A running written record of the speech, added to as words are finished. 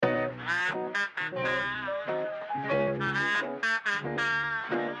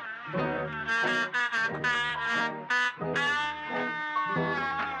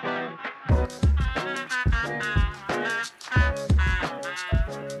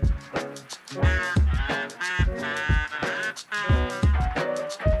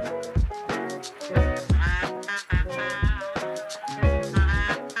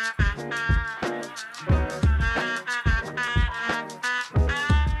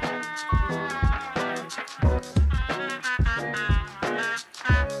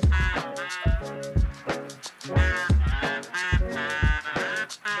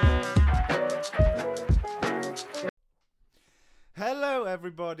Hello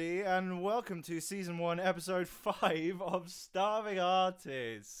everybody and welcome to season 1 episode 5 of Starving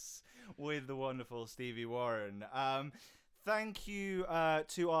Artists with the wonderful Stevie Warren. Thank you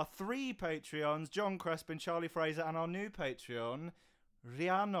to our 3 Patreons, John Crespin, Charlie Fraser, and our new Patreon,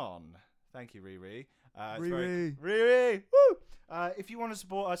 Rhiannon. Thank you, Riri. Riri! Woo! If you want to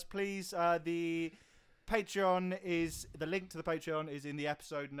support us, please, the link to the Patreon is in the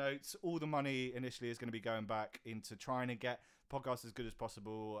episode notes. All the money initially is going to be going back into trying to get the podcast as good as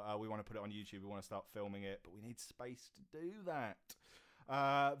possible. We want to put it on YouTube. We want to start filming it, but we need space to do that.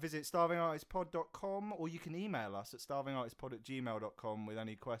 Visit starvingartistpod.com, or you can email us at starvingartistpod@gmail.com with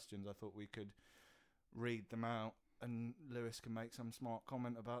any questions. I thought we could read them out and Lewis can make some smart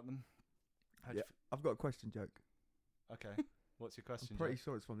comment about them. I've got a question joke. Okay. What's your question? I'm pretty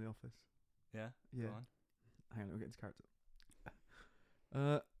sure it's from The Office. Yeah? Yeah. Go on. Hang on, we'll get into character.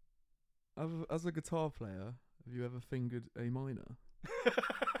 As a guitar player, have you ever fingered A minor?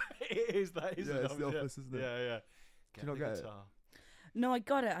 It is, that is it's The Office, isn't it? Yeah. Do you not get it? No, I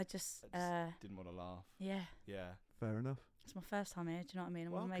got it. I just didn't want to laugh. Yeah. Fair enough. It's my first time here. Do you know what I mean? I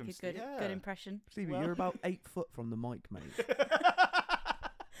want to Welcome, make a good impression. Stevie, you're about 8 foot from the mic, mate.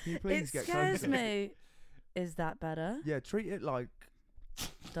 Can you please It get scares closer? me. Is that better? Yeah, treat it like.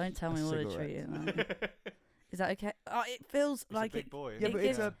 Don't tell A me what to cigarette. treat it like. Is that okay? Oh, it feels It's like a big it. boy. Yeah, It but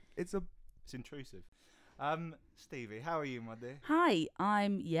gives- it's a. It's intrusive. Stevie, how are you, my dear? Hi,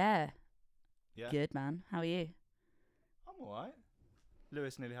 I'm Yeah. good, man. How are you? I'm alright.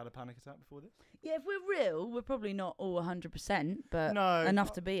 Lewis nearly had a panic attack before this. Yeah, if we're real, we're probably not all 100%, but No,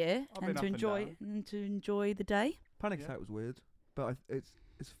 enough to be here I've been and up to and enjoy down. the day. Panic Yeah. attack was weird, but it's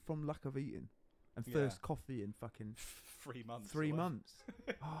from lack of eating and Yeah. first coffee in fucking 3 months. 3 away. months.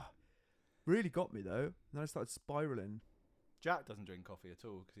 Really got me though. And then I started spiraling. Jack doesn't drink coffee at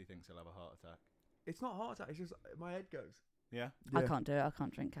all because he thinks he'll have a heart attack. It's not heart attack. It's just my head goes. Yeah? I can't do it. I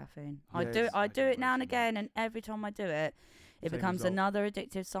can't drink caffeine. Yeah, I it's do it now and emotional. again, and every time I do it, it Same becomes result. another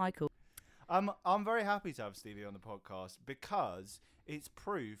addictive cycle. I'm very happy to have Stevie on the podcast because it's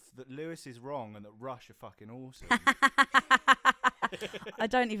proof that Lewis is wrong and that Rush are fucking awesome. I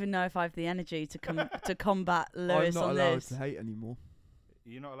don't even know if I have the energy to combat Lewis I'm not on allowed this. to hate anymore.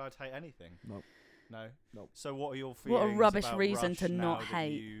 You're not allowed to hate anything. No. No. No. So what are your What a feelings rubbish about reason Rush to not now that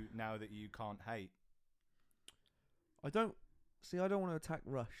hate. now that you can't hate? I don't want to attack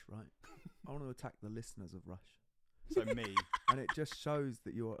Rush, right? I want to attack the listeners of Rush. So me. And it just shows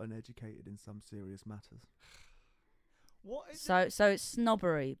that you're uneducated in some serious matters. What is So it's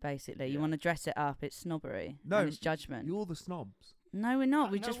snobbery, basically. You Yeah. want to dress it up. It's snobbery. No, and it's judgment. You're the snobs. No, we're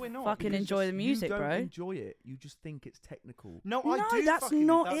not. We No, just we're not, fucking because enjoy the music, you don't bro. enjoy it. You just think it's technical. No, No, I do. that's fucking,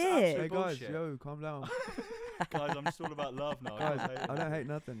 not that's it. absolute Hey guys, bullshit. yo, calm down. Guys, I'm just all about love now. Guys, hate I it. don't hate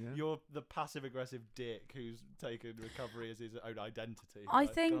nothing, yeah? You're the passive aggressive dick who's taken recovery as his own identity. I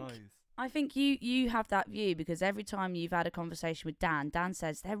Like, think- guys. I think you have that view because every time you've had a conversation with Dan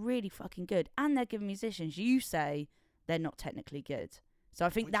says they're really fucking good and they're good musicians. You say they're not technically good. So I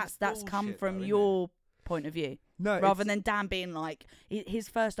think Which is that's come bullshit from though, isn't your point of view. No, Rather than Dan being like, his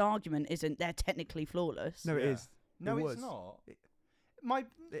first argument isn't they're technically flawless. No, it Yeah. is. No, It it's was. not. It- My,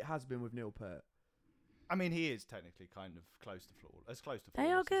 It has been with Neil Peart. I mean, he is technically kind of close to flawless. As close to They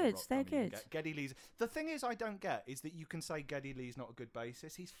flawless are as a good, rock they're drummer you can good. get. Geddy Lee's. The thing is, I don't get is that you can say Geddy Lee's not a good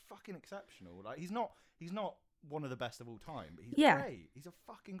bassist. He's fucking exceptional. Like he's not one of the best of all time, but he's great. He's a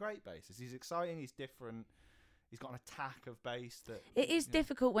fucking great bassist. He's exciting. He's different. He's got an attack of bass that. It is you know.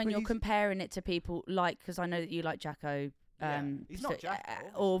 difficult when But you're he's- comparing it to people like, because I know that you like Jacko. Yeah, he's not Jacko,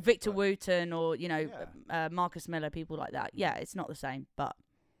 or obviously, Victor but- Wooten, or Yeah. Marcus Miller, people like that. Yeah, it's not the same, but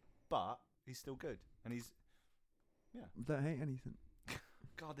But he's still good, and he's. Don't hate anything.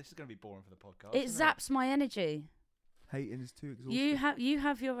 God, this is going to be boring for the podcast. it isn't zaps my energy. Hating is too exhausting. You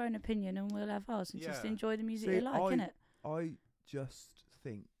have your own opinion, and we'll have ours, and just Yeah. enjoy the music See, you like, innit? I just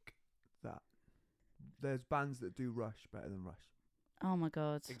think that there's bands that do Rush better than Rush. Oh my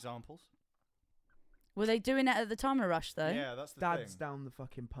god. Examples. Were they doing it at the time of Rush though? Yeah, that's the Dad's thing. down the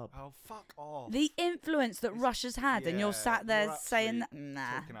fucking pub. Oh, fuck off. The influence that It's- Rush has had, and you're sat there you're saying actually that.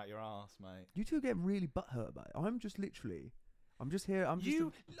 Nah. talking out your ass, mate. You two are getting really butthurt about it. I'm just here. I'm just.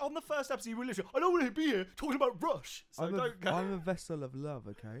 On the first episode, you were literally, I don't want to be here talking about Rush. So don't go. I'm a vessel of love,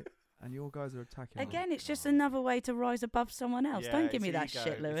 okay? And your guys are attacking me. Again, it's just another way to rise above someone else. Yeah, Don't give me it's that ego,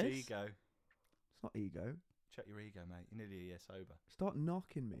 shit, Lewis. It's ego. It's not ego. Check your ego, mate. You're nearly a year sober. Start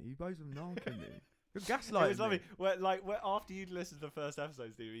knocking me. You both are knocking me. You're It gaslighting was lovely. me. Where after you'd listened to the first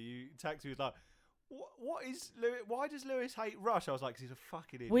episode, Stevie, you texted me like, "What is Lewis? Why does Lewis hate Rush?" I was like, "'Cause he's a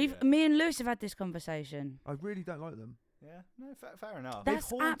fucking idiot." Me and Lewis have had this conversation. I really don't like them. Yeah, no, fair enough. They've That's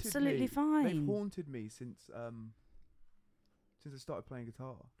haunted absolutely me. fine. They've haunted me since I started playing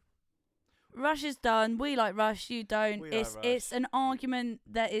guitar. Rush is done. We like Rush. You don't. We like Rush. It's an argument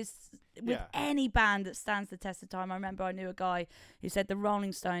that is with Yeah. any band that stands the test of time. I remember I knew a guy who said the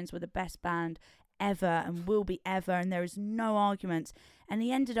Rolling Stones were the best band ever and will be ever, and there is no arguments. And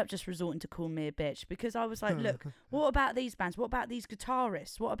he ended up just resorting to call me a bitch because I was like, look, what about these bands? What about these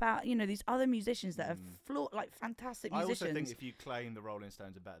guitarists? What about these other musicians that are fantastic I musicians? also think if you claim the Rolling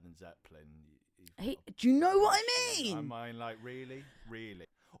Stones are better than Zeppelin, Do you know what I mean? I mean, like, really.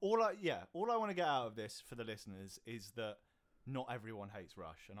 All I want to get out of this for the listeners is that not everyone hates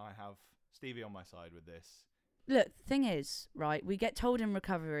Rush, and I have Stevie on my side with this. Look, the thing is, right, we get told in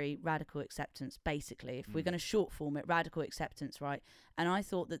recovery radical acceptance, basically. If we're going to short form it, radical acceptance, right? And I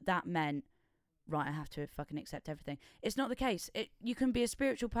thought that meant, right, I have to fucking accept everything. It's not the case. You can be a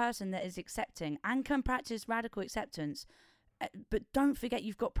spiritual person that is accepting and can practice radical acceptance, but don't forget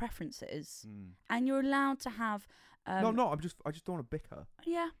you've got preferences. And you're allowed to have... No, I'm not. I just don't want to bicker.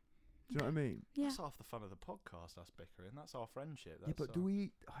 Yeah. Do you know what I mean? Yeah. That's half the fun of the podcast, us bickering. That's our friendship. Yeah, but do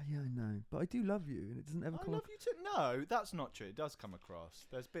we... Oh, yeah, I know. But I do love you, and it doesn't ever I come love you too. No, that's not true. It does come across.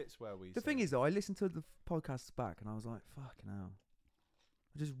 There's bits where we... The thing is, though, I listened to the podcasts back, and I was like, fucking hell.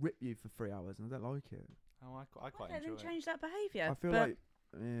 I just rip you for 3 hours, and I don't like it. Oh, I quite Okay, enjoy then it. change that behaviour. I feel But like...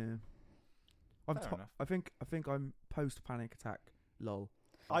 Yeah. Fair enough. I think I'm post-panic attack, lol.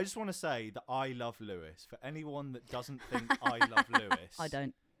 I just want to say that I love Lewis. For anyone that doesn't think I love Lewis... I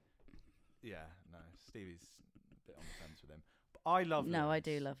don't. Yeah, no. Stevie's a bit on the fence with him. But I love Lewis. No, I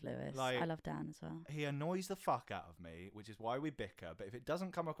do love Lewis. Like, I love Dan as well. He annoys the fuck out of me, which is why we bicker. But if it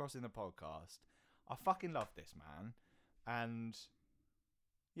doesn't come across in the podcast, I fucking love this man. And...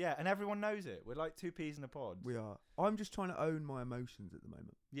 yeah, and everyone knows it. We're like two peas in a pod. We are. I'm just trying to own my emotions at the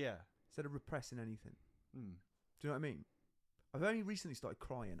moment. Yeah. Instead of repressing anything. Mm. Do you know what I mean? I've only recently started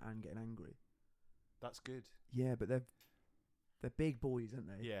crying and getting angry. That's good. Yeah, but they're big boys, aren't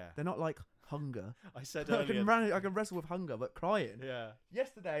they? Yeah. They're not like hunger. I said I earlier... I can wrestle with hunger, but crying. yeah.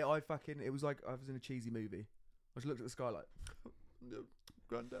 Yesterday, it was like I was in a cheesy movie. I just looked at the sky like,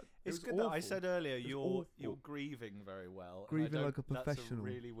 Granddad. It's was good that I awful. said earlier was you're awful. grieving very well. and I Grieving don't- like a professional. That's a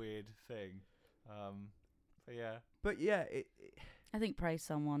really weird thing. But yeah. But yeah, I think praise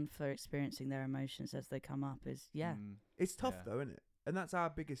someone for experiencing their emotions as they come up is, it's tough Yeah. though, isn't it? And that's our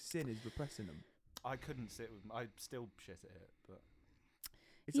biggest sin is repressing them. I couldn't sit with... I still shit at it, but...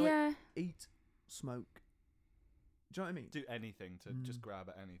 It's like yeah. eat, smoke. Do you know what I mean? do anything to just grab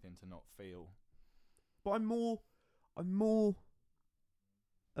at anything to not feel. But I'm more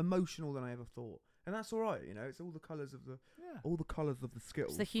emotional than I ever thought, and that's all right. You know, it's all the colours of the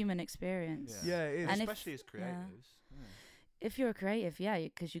Skittles. It's the human experience. Yeah, it is. And if- especially as creatives. Yeah. If you're a creative, yeah,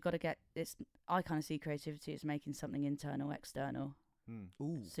 because you've got to get it's. I kind of see creativity as making something internal, external.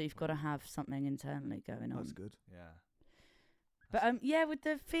 Ooh, So you've got to have something internally going on. that's good. Yeah. But yeah, with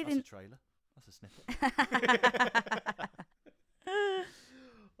the That's a feeling. trailer. That's a snippet.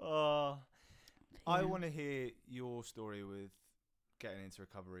 I want to hear your story with getting into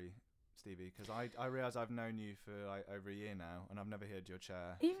recovery, Stevie, because I realise I've known you for like over a year now, and I've never heard your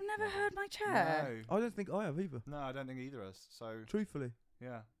chair. You've never heard my chair. No. I don't think I have either. No, I don't think either of us. So Truthfully,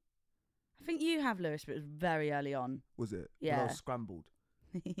 yeah. I think you have, Lewis, but it was very early on. was it? Yeah. Well, I was scrambled.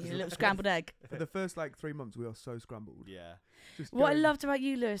 A little scrambled egg. For the first 3 months, we are so scrambled. Yeah. Just What I going- loved about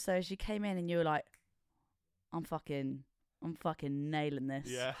you, Lewis, though, is you came in and you were like, I'm fucking nailing this.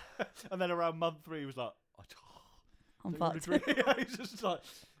 Yeah. And then around month 3, he was like, I'm don't wanna fucked. drink. He's just like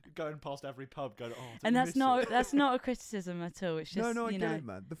going past every pub, going, oh. And that's that's not a criticism at all. It's just no, I you get know. it,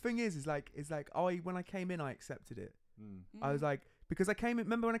 man. The thing is when I came in, I accepted it. I Mm. was like, because I came in.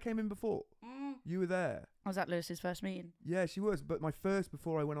 Remember when I came in before? You were there. I was at Lewis's first meeting. Yeah, she was. But my first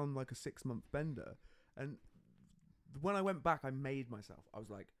before I went on like a 6-month bender, and when I went back, I made myself. I was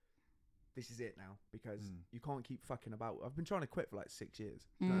like, this is it now, because you can't keep fucking about. I've been trying to quit for like 6 years.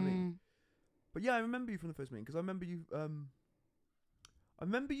 Do you know what I mean? But yeah, I remember you from the first meeting because I remember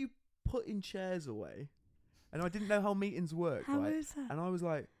you putting chairs away, and I didn't know how meetings work. How right? is that? And I was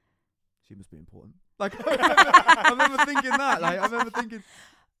like, she must be important. Like I remember thinking that. Like I remember thinking.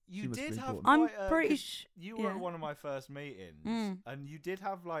 You She must did be have important. quite I'm a- pretty 'cause you were at one of my first meetings, and you did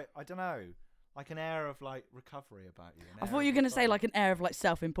have like, I don't know, like an air of like recovery about you. I thought you were going to say like an air of like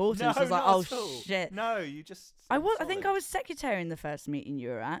self-importance. No, I was like, not oh at all. shit. No, you just. I seemed was. I think I solid. was secretary in the first meeting you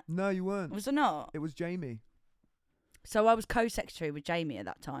were at. No, you weren't. Was I not? It was Jamie. So I was co-secretary with Jamie at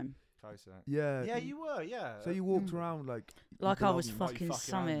that time. Closer. Yeah. Yeah, you were. Yeah. So you walked around like. you Like I was belonged. Like you fucking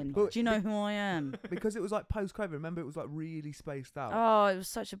fucking owned something. the Do you know who I am? Because it was like post-COVID. Remember, it was like really spaced out. Oh, it was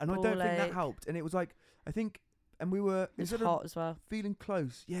such a And I ball don't think that ache. helped. And it was like, I think, and we were, It was instead hot of as well. feeling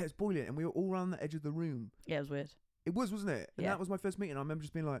close, yeah, it's boiling, and we were all around the edge of the room. Yeah, it was weird. It was, wasn't it? And Yeah. that was my first meeting. I remember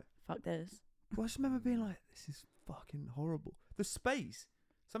just being like, Fuck this. well, I just remember being like, this is fucking horrible. The space,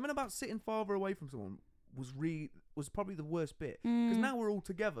 something about sitting farther away from someone was probably the worst bit. Because now we're all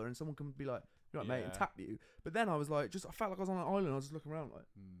together, and someone can be like, you're right, mate, and Yeah. tap you. But then I was like, I felt like I was on an island. I was just looking around like,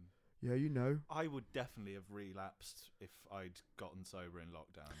 yeah, you know. I would definitely have relapsed if I'd gotten sober in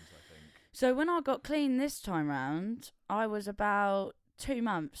lockdowns, I think. So when I got clean this time round, I was about 2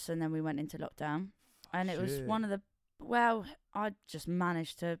 months, and then we went into lockdown, and it was Shit. one of the. Well, I just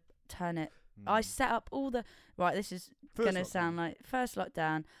managed to turn it. I set up all the right. This is First gonna lockdown. sound like first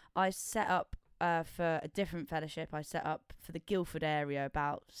lockdown. I set up for a different fellowship. I set up for the Guildford area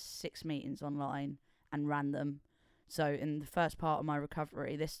about 6 meetings online and ran them. So in the first part of my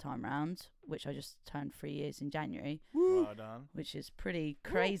recovery this time round, which I just turned 3 years in January, Well done. which is pretty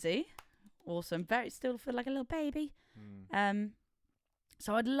crazy, awesome. Still feel like a little baby.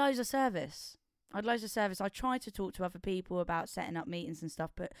 So I had loads of service. I tried to talk to other people about setting up meetings and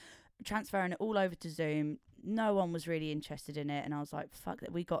stuff, but transferring it all over to Zoom, no one was really interested in it. And I was like, fuck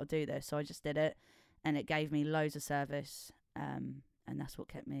that, we got to do this. So I just did it, and it gave me loads of service. And that's what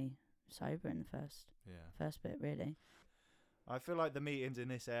kept me sober in the first bit, really. I feel like the meetings in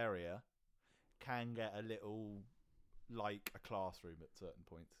this area can get a little like a classroom at certain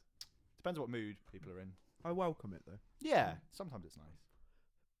points. Depends what mood people are in. I welcome it though. Yeah, sometimes it's nice.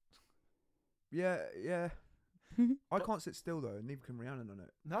 Yeah. I can't sit still though, and neither can Rhiannon on it.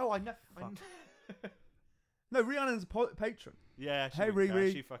 No, I never. Fuck. No, Rhiannon's a patron. Yeah, she Hey, wouldn't care.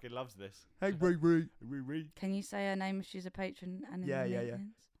 Riri. She fucking loves this. Hey, Riri. Riri. Can you say her name if she's a patron? And in Yeah, the yeah, yeah.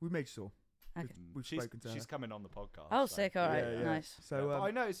 meetings? We made sure. Okay. We've she's, spoken to her. she's coming on the podcast. Oh, so- sick. All right. Yeah, yeah. Nice. So but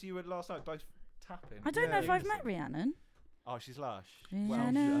I noticed you were last night both tapping. I don't know if Yeah. I've met Rhiannon. Oh, she's lush.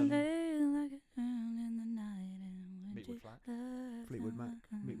 Rhiannon lay like a clown in the night and Meet with Flack. Fleetwood Mac,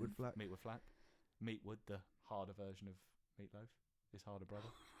 Meatwood Flat. Meet with Flack. Meatwood, the harder version of Meatloaf. His harder brother.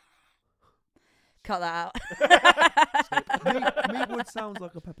 Cut that out. Meatwood sounds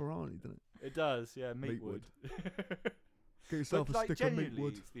like a pepperoni, doesn't it? It does, yeah. Meatwood. Meatwood. Get yourself But a like stick of genuinely,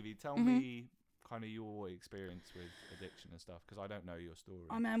 Meatwood. Stevie, tell Mhm. me kind of your experience with addiction and stuff, because I don't know your story.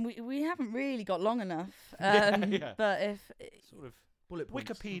 I mean, we haven't really got long enough. Yeah. But if Sort of Bullet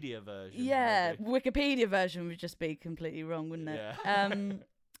points. Wikipedia version. yeah, maybe. Wikipedia version would just be completely wrong, wouldn't it? Yeah.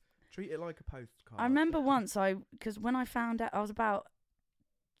 Treat it like a postcard. I remember once because when I found out, I was about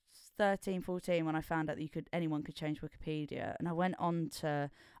 13, 14 when I found out that anyone could change Wikipedia, and I went on to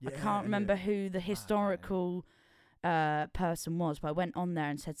I can't remember who the historical person was, but I went on there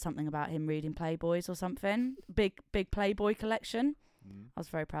and said something about him reading Playboys or something. Big Playboy collection. I was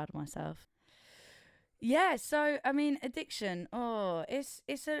very proud of myself. Yeah, so I mean, addiction. Oh, it's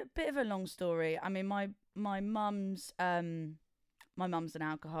a bit of a long story. I mean, my mum's an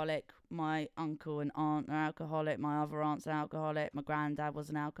alcoholic. My uncle and aunt are alcoholic. My other aunt's an alcoholic. My granddad was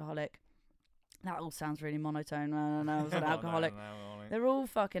an alcoholic. That all sounds really monotone. No, I was an alcoholic. They're all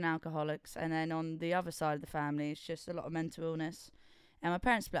fucking alcoholics. And then on the other side of the family, it's just a lot of mental illness. And my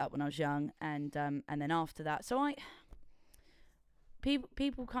parents split up when I was young, and then after that, so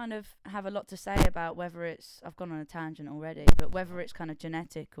people kind of have a lot to say about whether it's, I've gone on a tangent already, but whether it's kind of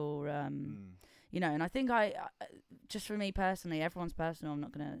genetic or you know. And I think just for me personally, everyone's personal. I'm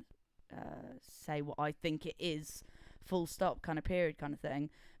not gonna say what I think it is, full stop, kind of period, kind of thing.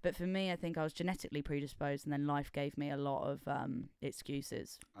 But for me, I think I was genetically predisposed, and then life gave me a lot of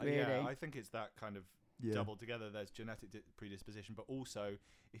excuses. Really, Yeah, I think it's that kind of Yeah. doubled together. There's genetic predisposition, but also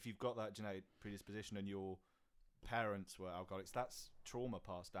if you've got that genetic predisposition and your parents were alcoholics, that's trauma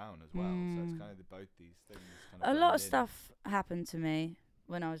passed down as well. So it's kind of both these things. Kind of a lot blend of in. stuff happened to me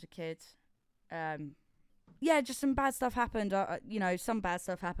when I was a kid. Yeah, just some bad stuff happened. You know, some bad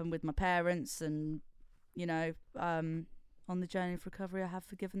stuff happened with my parents, and you know, on the journey of recovery, I have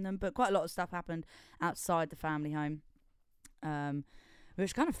forgiven them. But quite a lot of stuff happened outside the family home,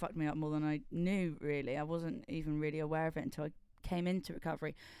 which kind of fucked me up more than I knew. Really, I wasn't even really aware of it until I came into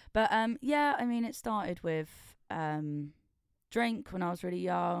recovery. But yeah, I mean, it started with drink when I was really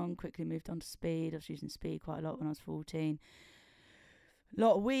young, quickly moved on to speed. I was using speed quite a lot when I was 14. A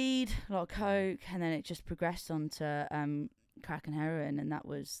lot of weed, a lot of coke, and then it just progressed on to crack and heroin, and that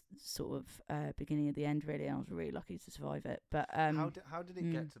was sort of beginning of the end, really. I was really lucky to survive it. But how did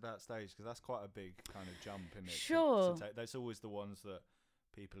it get to that stage? Because that's quite a big kind of jump, isn't it? Sure. That's always the ones that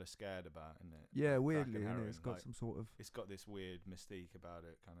people are scared about, isn't it? Yeah, Like weirdly, crack and innit? heroin, It's got like, some sort of. It's got this weird mystique about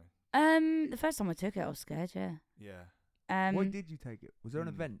it, kind of. the first time I took it, I was scared. Yeah. Yeah. Why did you take it? Was there an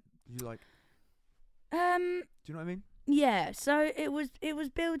event? Did you like? Do you know what I mean? Yeah, so it was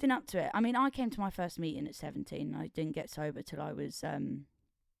building up to it. I mean, I came to my first meeting at 17. I didn't get sober till I was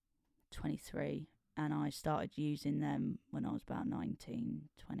 23, and I started using them when I was about 19,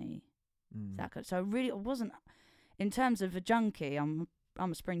 20. So I really wasn't, in terms of a junkie, I'm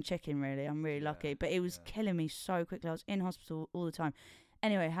a spring chicken, really. I'm really lucky, but it was killing me so quickly. I was in hospital all the time.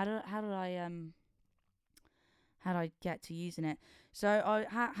 Anyway, how did I get to using it? So I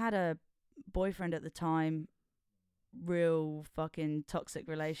had a boyfriend at the time, real fucking toxic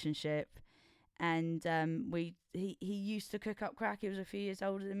relationship, and he used to cook up crack. He was a few years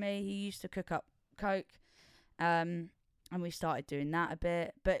older than me. He used to cook up coke, and we started doing that a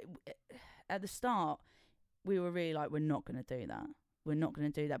bit. But at the start, we were really like, we're not going to do that. We're not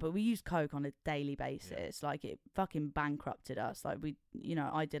going to do that. But we used coke on a daily basis. Yeah. Like, it fucking bankrupted us. Like,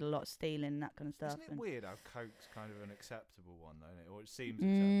 I did a lot of stealing and that kind of stuff. Isn't it weird how coke's kind of an acceptable one, though, isn't it? Or it seems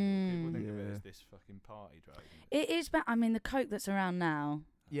acceptable. People think of it as this fucking party drug. It is, but I mean, the coke that's around now,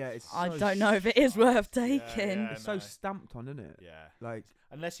 Yeah, it's. I so don't know if it is worth taking. Yeah, It's so stamped on, isn't it? Yeah. Like,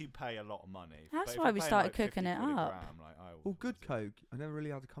 unless you pay a lot of money. That's But if why you're we paying, started like, 50 cooking it quid a up. gram, like, I well, good obviously- coke. I never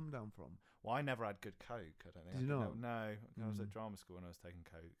really had to come down from. Well, I never had good coke. I don't think. Did you I not? No, I was at drama school and I was taking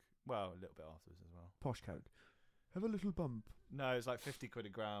coke. Well, a little bit afterwards as well. Posh coke. Have a little bump. No, it's like 50 quid a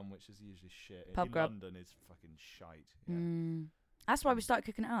gram, which is usually shit. Pub in grub. London, it's fucking shite. Yeah. That's why we started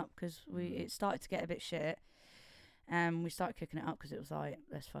cooking it up, because it started to get a bit shit, and we started cooking it up because it was like,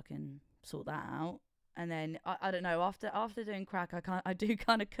 let's fucking sort that out. And then I don't know, after doing crack, I do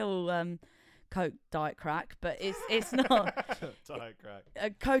kind of call coke diet crack, but it's not. Diet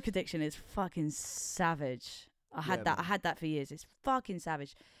crack. Coke addiction is fucking savage. I had that for years. It's fucking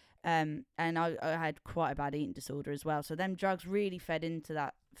savage. And I had quite a bad eating disorder as well. So them drugs really fed into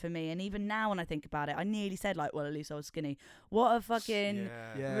that for me. And even now when I think about it, I nearly said, like, well, at least I was skinny. What a fucking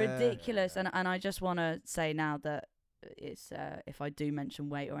ridiculous. Yeah. And I just want to say now that it's if I do mention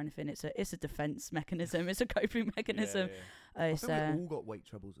weight or anything, it's a defense mechanism. It's a coping mechanism. I think we all got weight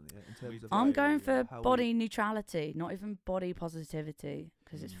troubles in it. In terms of I'm like, going for how body neutrality, not even body positivity,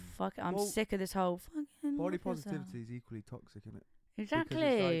 because it's fucking. I'm Well, sick of this whole fucking. body look at that. positivity is equally toxic, isn't it? Exactly.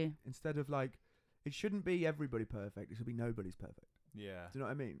 Because it's like, instead of like, it shouldn't be everybody perfect. It should be nobody's perfect. Yeah. Do you know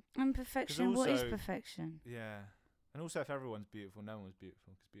what I mean? And perfection. What is also- perfection? Yeah. And also, if everyone's beautiful, no one's beautiful,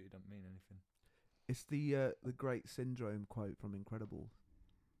 because beauty doesn't mean anything. It's the great syndrome quote from Incredible.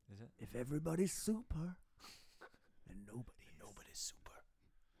 Is it? If everybody's super, then nobody's super.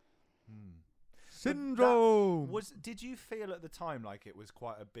 Syndrome. Did you feel at the time like it was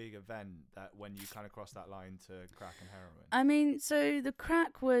quite a big event that when you kind of crossed that line to crack and heroin? I mean, so the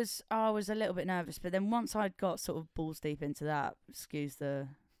crack was, I was a little bit nervous, but then once I'd got sort of balls deep into that, excuse the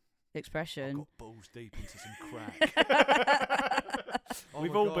I expression. got balls deep into some crack. Oh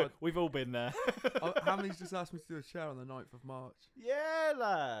we've my all God. we've all been there. Hamley's just asked me to do a share on the 9th of March. Yeah,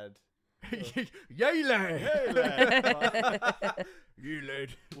 lad. Yay, lad! Hey, lad. You lad.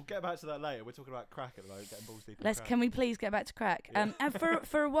 We'll get back to that later. We're talking about crack at the moment, getting balls deep in crack. Can we please get back to crack? Yeah. And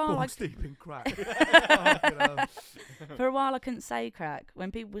for a while, Balls deep in crack. for a while, I couldn't say crack. When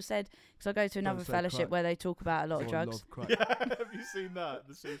people said, because I go to another say fellowship crack. where they talk about a lot of Oh, I drugs. love crack. Yeah, have you seen that?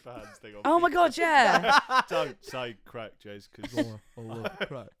 The super hands thing on Oh my God, yeah. Don't say crack, Jez, because I love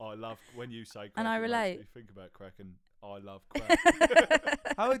crack. I love when you say crack. And I it makes relate. me think about crack, and I love crack.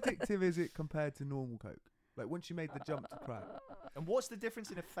 How addictive is it compared to normal coke? Like once you made the jump to crack, And what's the difference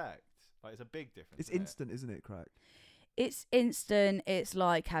in effect? Like, it's a big difference. it's isn't it? instant, isn't it? Crack. It's instant. It's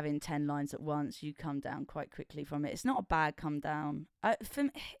like having 10 lines at once. You come down quite quickly from it. It's not a bad come down.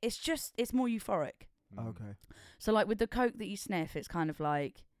 It's more euphoric. Mm. Okay. So like with the coke that you sniff, it's kind of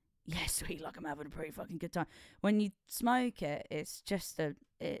like, yeah, sweet, like I'm having a pretty fucking good time. When you smoke it, it's just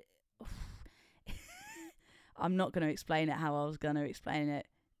I'm not going to explain it how I was going to explain it.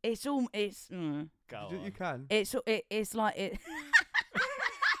 It's Go You on. can. it's like it.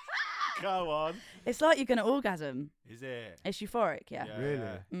 Go on. It's like you're going to orgasm. Is it? It's euphoric, yeah. Really?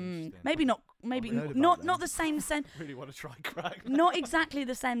 Interesting. Maybe not. Maybe I've heard not. about Not them. the same Really want to try crack. Not exactly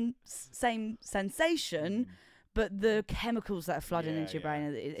the same sensation, but the chemicals that are flooding Yeah, into your yeah.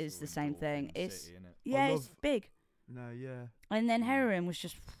 brain It's is all the same thing. endorphin It's city, innit? yeah, I it's love- big. No, yeah. And then heroin was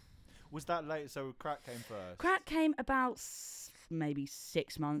just Was that late? So crack came first. crack came about maybe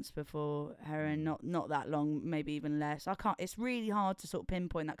 6 months before heroin. Not that long, maybe even less. I can't. It's really hard to sort of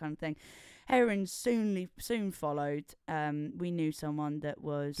pinpoint that kind of thing. Heroin soon followed. We knew someone that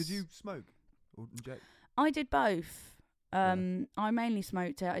was. Did you smoke or inject? I did both. I mainly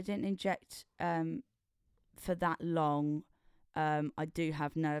smoked it. I didn't inject for that long. I do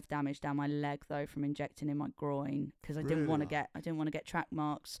have nerve damage down my leg though from injecting in my groin because I didn't want to get track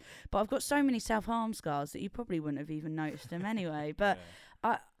marks. But I've got so many self-harm scars that you probably wouldn't have even noticed them anyway. But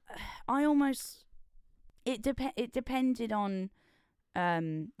Yeah. I almost it depended on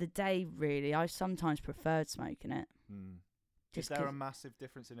the day really. I sometimes preferred smoking it. Is there a massive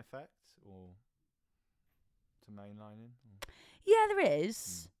difference in effect or to mainlining? Yeah, there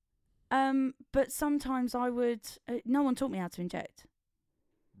is. But sometimes I would. No one taught me how to inject,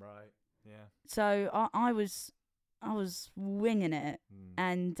 Right. Yeah. so I was winging it,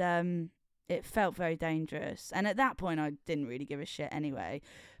 and it felt very dangerous. And at that point, I didn't really give a shit anyway.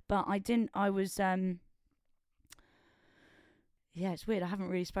 But I didn't. I was. Yeah, it's weird. I haven't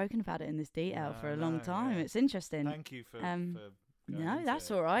really spoken about it in this detail for a long time. Yeah. It's interesting. Thank you for no, that's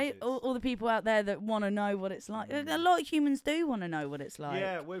it, all right. All the people out there that want to know what it's like. A lot of humans do want to know what it's like.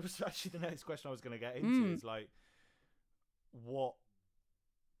 Yeah, well, it was actually the next question I was going to get into. Is like, what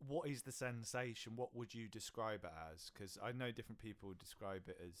is the sensation? What would you describe it as? Because I know different people describe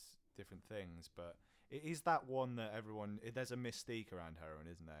it as different things, but it is that one that there's a mystique around heroin,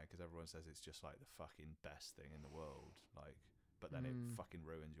 isn't there? Because everyone says it's just like the fucking best thing in the world, like. But then it fucking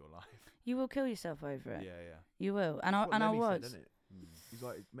ruins your life. You will kill yourself over it. Yeah. You will, and What I Lemmy was. said, isn't it? He's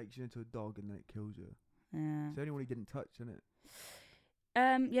like, it makes you into a dog and then it kills you. Yeah. It's the only one he didn't touch, isn't it?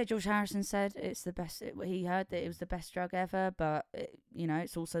 Yeah, George Harrison said it's the best. He heard that it was the best drug ever, but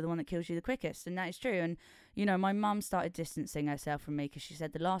it's also the one that kills you the quickest, and that is true. And my mum started distancing herself from me because she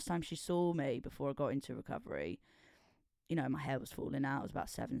said the last time she saw me before I got into recovery, my hair was falling out. I was about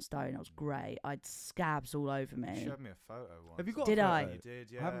 7 stone. I was grey. I had scabs all over me. You showed me a photo once. Have you got? Did a photo? I? You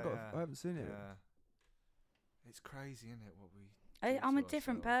did. Yeah. I haven't seen it. Yeah. It's crazy, isn't it? What we. I'm a to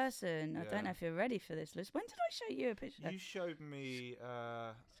different ourselves. person. I don't know Yeah. if you're ready for this, Liz. When did I show you a picture? You showed me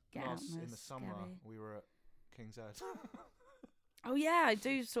Get out, in the Miss summer. Scabby. We were at King's Head. Oh yeah, I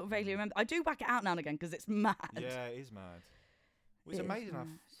do sort of vaguely remember. I do whack it out now and again because it's mad. Yeah, it is mad. It's It is amazing how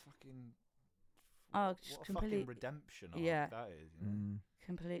mad. fucking. Oh, just what a completely. fucking redemption arc yeah. that is. You know?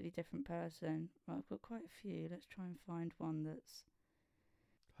 Completely different person. Right, I've got quite a few. Let's try and find one that's.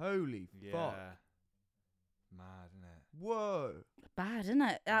 Holy Yeah. fuck! Mad, isn't it? Whoa! Bad, isn't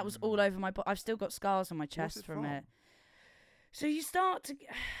it? That was all over my body. I've still got scars on my chest it from from? it. So you start to,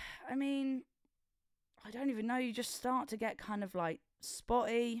 I mean, I don't even know. You just start to get kind of like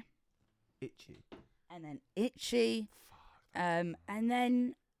spotty, Itchy. and then itchy, and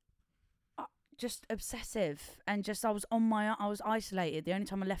then just obsessive, and just I was isolated. The only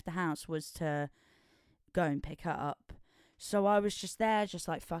time I left the house was to go and pick her up. So I was just there, just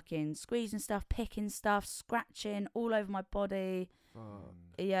like fucking squeezing stuff, picking stuff, scratching all over my body.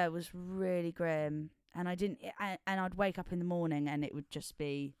 Yeah, it was really grim. And and I'd wake up in the morning and it would just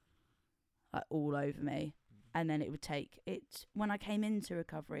be like all over me. And then it would take it. When I came into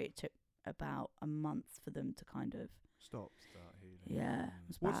recovery, it took about a month for them to kind of Stop. Start healing. Yeah, it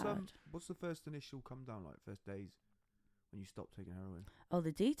was bad. What's the first initial come down like? First days when you stopped taking heroin? Oh,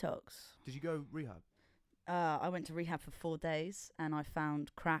 the detox. Did you go rehab? I went to rehab for 4 days and I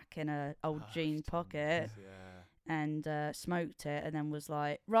found crack in a old jean pocket and smoked it and then was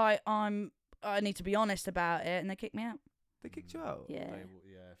like, right, I need to be honest about it, and they kicked me out. They kicked you out? Yeah.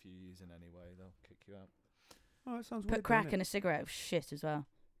 If you're using anyway, they'll kick you out. Oh, that sounds Put weird. crack in a cigarette was shit as well.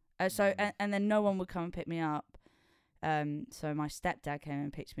 And then no one would come and pick me up. So my stepdad came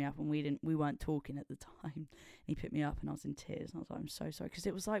and picked me up, and we weren't talking at the time. He picked me up, and I was in tears, and I was like, I'm so sorry, because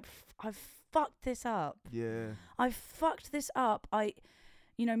it was like, I've fucked this up. Yeah. I fucked this up.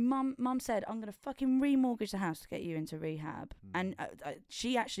 Mum said, I'm gonna fucking remortgage the house to get you into rehab, and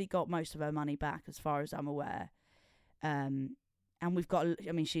she actually got most of her money back, as far as I'm aware. And we've got,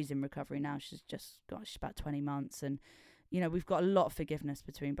 she's in recovery now. She's about 20 months, and we've got a lot of forgiveness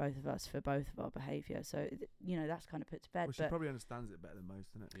between both of us for both of our behaviour. So that's kind of put to bed. Well, she probably understands it better than most,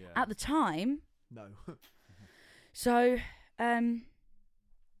 isn't it? Yeah. At the time, No. so and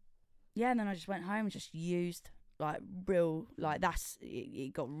then I just went home and just used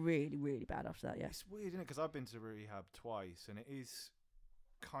it got really, really bad after that. Yeah. It's weird, isn't it? Because I've been to rehab twice, and it is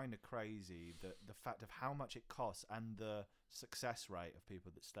kind of crazy that the fact of how much it costs and the success rate of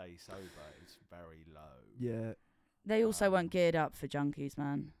people that stay sober is very low. Yeah. They also weren't geared up for junkies,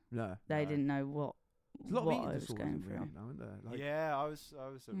 man. No. They didn't know what There's a lot of what eating I was disorders going in through. rehab now, isn't there? Like, yeah, I was at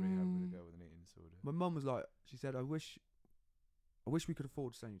rehab with a girl with an eating disorder. my mum was like, she said, I wish we could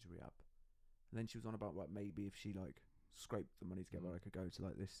afford to send you to rehab. And then she was on about like maybe if she like scraped the money together, I could go to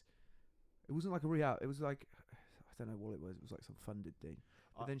like this. It wasn't like a rehab. It was like, I don't know what it was. It was like some funded thing.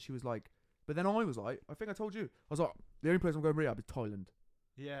 But then she was like, but then I was like, I think I told you. I was like, the only place I'm going to rehab is Thailand.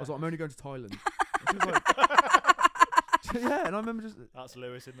 Yeah. I was like, I'm only going to Thailand. And she was like, yeah, and I remember just. That's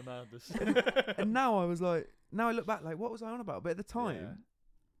Lewis in the madness. And now I was like, now I look back, like, what was I on about? But at the time,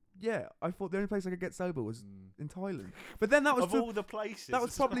 yeah, I thought the only place I could get sober was in Thailand. But then that was of all the places. that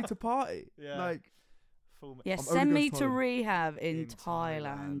was probably to party. Yeah. Like, yeah, I'm send only me going to to Thailand. rehab in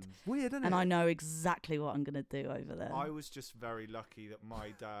Thailand. Weird, isn't it? And I know exactly what I'm going to do over there. I was just very lucky that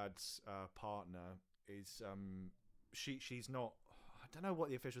my dad's partner is she's not, I don't know what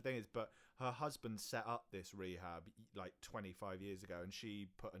the official thing is, but her husband set up this rehab like 25 years ago, and she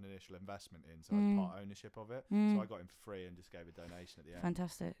put an initial investment in, so I was part ownership of it. So I got him for free and just gave a donation at the end.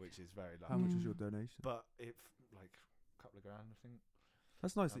 Fantastic. Which is very lucky. How much was your donation? But it like a couple of grand, I think.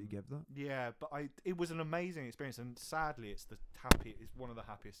 That's nice that you gave that. Yeah, but it was an amazing experience, and sadly, it's one of the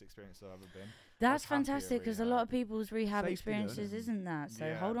happiest experiences I've ever been. That's fantastic, because a lot of people's rehab Safety, experiences though, isn't that. So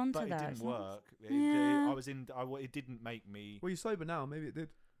Yeah, hold on but to that. it It's didn't not- work. Yeah. It didn't make me. Well, you're sober now. Maybe it did.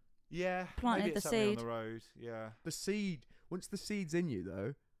 Yeah, Planted maybe it the set me on seed. the road. Yeah. The seed. Once the seed's in you,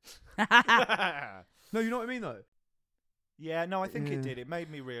 though. No, you know what I mean, though. Yeah, no, I think it Yeah. did. It made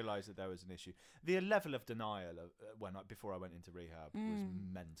me realise that there was an issue. The level of denial before I went into rehab was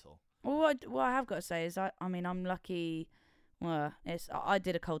mental. Well, what I have got to say is, I mean, I'm lucky. Well, I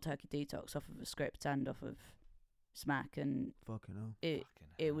did a cold turkey detox off of a script and off of smack, and Fucking hell.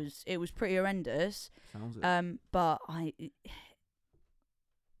 it was pretty horrendous. Sounds it. But I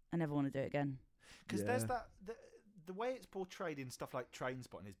never want to do it again. Because there's that the way it's portrayed in stuff like Train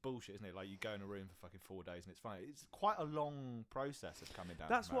Spotting is bullshit, isn't it? Like you go in a room for fucking 4 days and it's fine. It's quite a long process of coming down.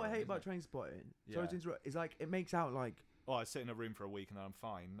 That's from what I heroin, hate isn't about it? Train Spotting. Yeah. Sorry to interrupt. It's like, it makes out like. Oh, I sit in a room for a week and then I'm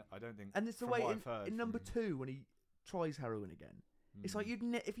fine. I don't think. And it's the from way what I've heard in number from- 2 when he tries heroin again. It's like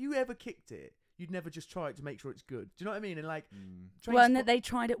Mm. if you ever kicked it, you'd never just try it to make sure it's good. Do you know what I mean? And like, Train Well, and Spot- that they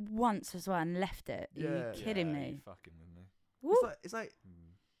tried it once as well and left it. Are Yeah. you kidding Yeah, me? you fucking with me. Woo. it's like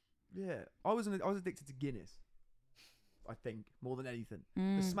yeah. I was addicted to Guinness. I think more than anything.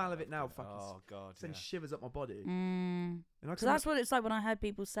 The smell of it now fucking Oh god. sends Yeah. shivers up my body. Mm. And I So that's what it's like when I heard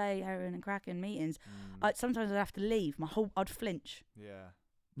people say heroin and crack in meetings. Mm. Sometimes I'd have to leave. I'd flinch. Yeah.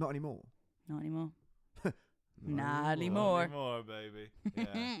 not anymore. Not anymore. Not Not anymore. Not anymore, baby.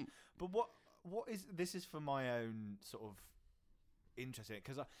 Yeah. But what is this is for my own sort of interest in it,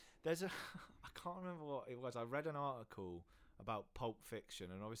 because there's a I can't remember what it was. I read an article about Pulp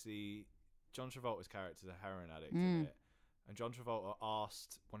Fiction, and obviously John Travolta's character is a heroin addict in it, and John Travolta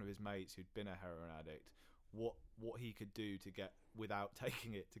asked one of his mates who'd been a heroin addict what he could do to get without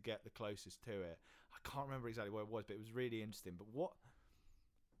taking it to get the closest to it. I can't remember exactly what it was, but it was really interesting. But what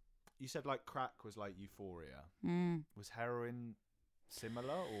you said, like crack was like euphoria. Was heroin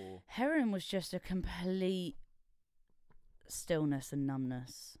similar, or Heroin was just a complete stillness and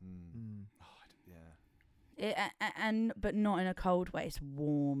numbness. Oh, yeah. But not in a cold way. It's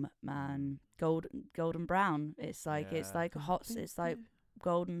warm, man. Golden brown. It's like it's Yeah. like hot. It's like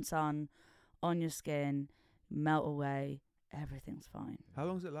golden sun on your skin. Melt away. Everything's fine. How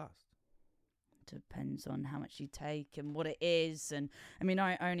long does it last? Depends on how much you take and what it is. And I mean,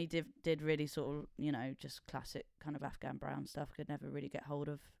 I only did really sort of, just classic kind of Afghan brown stuff. Could never really get hold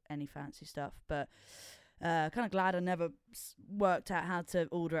of any fancy stuff, but kind of glad I never worked out how to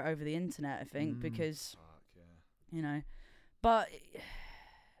order it over the internet, I think, because Fuck yeah. but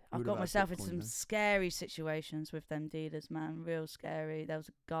I Would've got had myself in Bitcoin some then. scary situations with them dealers, man. Real scary. There was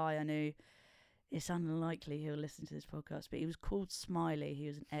a guy I knew. It's unlikely he'll listen to this podcast, but he was called Smiley. He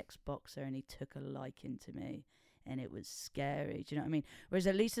was an ex-boxer, and he took a liking to me, and it was scary. Do you know what I mean? Whereas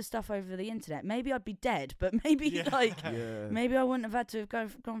at least the stuff over the internet, maybe I'd be dead, but maybe Yeah. maybe I wouldn't have had to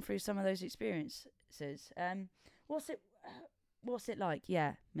have gone through some of those experiences. What's it like?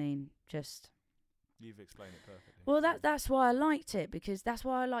 Yeah, I mean, just. You've explained it perfectly. Well, that's why I liked it, because that's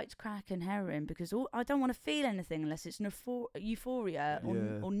why I liked crack and heroin, because I don't want to feel anything unless it's an euphoria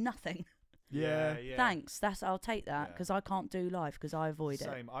or nothing. Yeah. Thanks. I'll take that, Yeah. because I can't do life because I avoid it.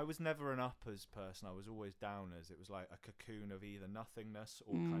 Same. I was never an uppers person. I was always downers. It was like a cocoon of either nothingness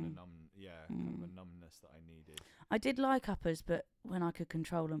or kind of kind of a numbness that I needed. I did like uppers, but when I could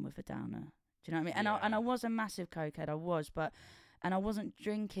control them with a downer. Do you know what I mean? And I was a massive cokehead. I was, but And I wasn't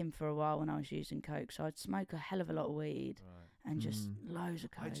drinking for a while when I was using coke, so I'd smoke a hell of a lot of weed and just loads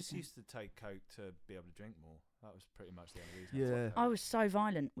of coke. I just used to take coke to be able to drink more. That was pretty much the only reason. Yeah. I was so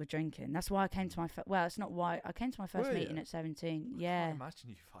violent with drinking. That's why I came to my well, it's not why I came to my first Were meeting you? at 17. I Yeah, can't imagine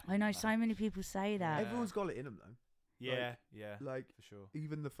you fighting. I know that. so many people say that. Yeah. Everyone's got it in them though. Yeah, yeah, Like for sure.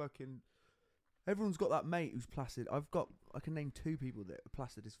 even the fucking. Everyone's got that mate who's placid. I can name 2 people that are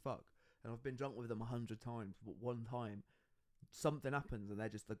placid as fuck, and I've been drunk with them 100 times, but one time something happens and they're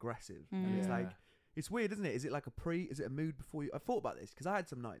just aggressive, and it's Yeah. like, it's weird, isn't it? Is it like is it a mood before you? I thought about this because I had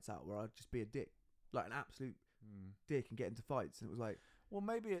some nights out where I'd just be a dick, like an absolute dick, and get into fights, and it was like, Well,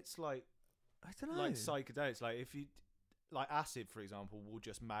 maybe it's like I don't know, psychedelics. Like if you, like acid, for example, will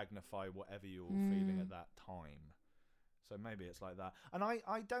just magnify whatever you're feeling at that time. So maybe it's like that. And I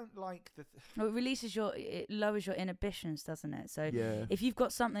don't like the. Well, it lowers your inhibitions, doesn't it? So yeah, if you've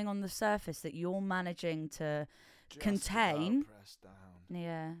got something on the surface that you're managing to Just contain, about press down.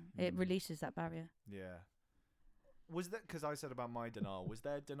 yeah, it releases that barrier. Yeah. Was that because I said about my denial? Was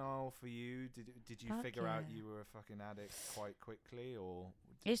there denial for you? Did you Fuck figure out yeah. you were a fucking addict quite quickly, or?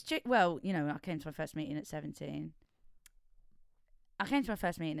 It's well, you know, I came to my first meeting at 17.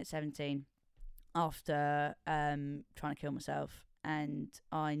 After trying to kill myself, and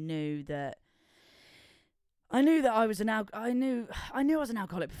I knew that I was I knew I was an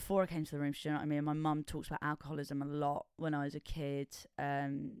alcoholic before I came to the room. Do you know what I mean? My mum talks about alcoholism a lot when I was a kid.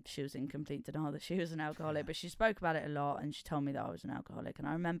 She was in complete denial that she was an alcoholic, but she spoke about it a lot, and she told me that I was an alcoholic. And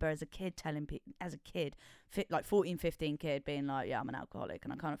I remember as a kid telling people, like 14, 15 kid, being like, yeah, I'm an alcoholic.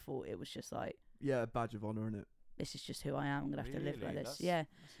 And I kind of thought it was just like, yeah, a badge of honour, innit? this is just who I am. I'm going to have to live like this. That's Yeah.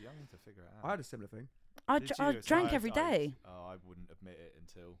 That's young to figure it out. I had a similar thing. I Did you? drank So every day. I wouldn't admit it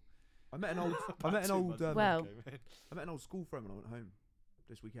until. I met an old about 2 months before Well- I came in. I met an old school friend when I went home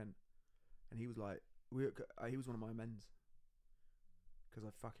this weekend, and he was like, he was one of my amends because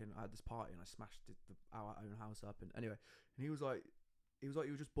I had this party and I smashed our own house up, and anyway, and he was like, you were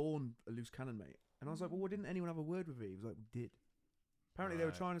just born a loose cannon, mate. And I was like, well, why didn't anyone have a word with me? He was like, we did. Apparently they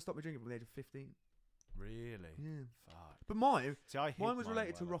were Right. trying to stop me drinking from the age of 15. Really? Yeah. Fuck. But mine See, I hid was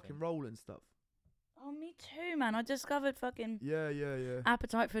related to well, I rock and think. roll and stuff. Oh, me too, man. I discovered fucking Yeah.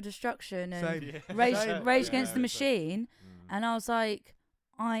 Appetite for Destruction and Same. Yeah. Rage, Same. Rage Yeah, Against the so- Machine, Mm. and I was like,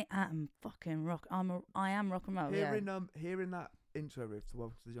 I am fucking rock. I am rock and roll. Yeah. Hearing that intro riff to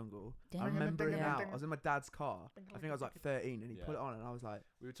Welcome to the Jungle, Ding, I remember ding, it ding, now. ding. I was in my dad's car. I think I was like 13, and he Yeah. put it on, and I was like,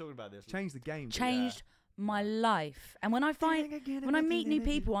 We were talking about this. changed the game. dude. Changed my life. And when I meet new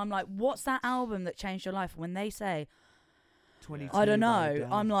people, I'm like, what's that album that changed your life? When they say, 22 I don't by know,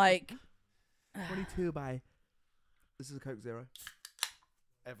 Adele. I'm like, 22 by. This is a Coke Zero.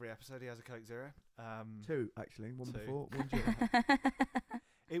 Every episode he has a Coke Zero. 2 actually, one 2. before, one during.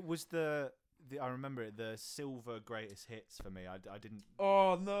 It was I remember it, the silver greatest hits for me. I didn't.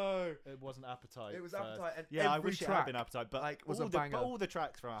 Oh no! It wasn't Appetite. It was first. Appetite, and Yeah, I every wish it had track, been Appetite, but like, was all a the banger. all the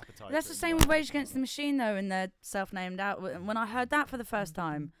tracks from Appetite. that's the pretty same much. with Rage Against the Machine, though, and their self-named out. And when I heard that for the first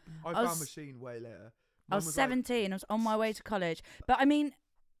time, I I found was- Machine way later. I was Mine 17. I was on my way to college. But I mean,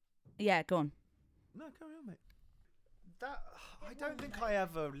 yeah, go on. Like, no, carry on, mate. That I don't think I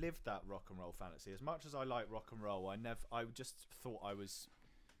ever lived that rock and roll fantasy. As much as I like rock and roll, I just thought I was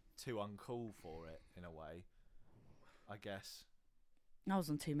too uncool for it in a way. I guess. I was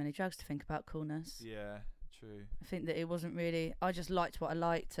on too many drugs to think about coolness. Yeah, true. I think that it wasn't really. I just liked what I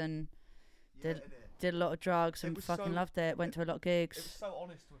liked and Yeah, Did- innit? did a lot of drugs It and was fucking so- loved it. Went to a lot of It was gigs. so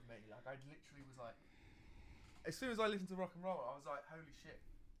honest with me. Like, I literally was like, as soon as I listened to rock and roll, I was like, holy shit!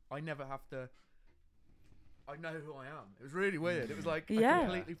 I never have to. I know who I am. It was really weird. It was like Yeah. I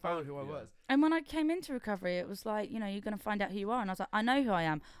completely found who I Yeah. was. And when I came into recovery, it was like, you know, you're going to find out who you are. And I was like, I know who I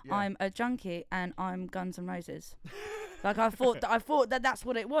am. Yeah. I'm a junkie and I'm Guns N' Roses. Like I thought that that's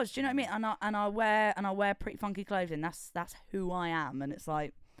what it was. Do you know what I mean? And I wear pretty funky clothing. That's who I am. And it's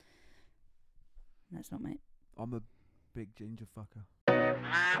like, that's not me. I'm a big ginger fucker.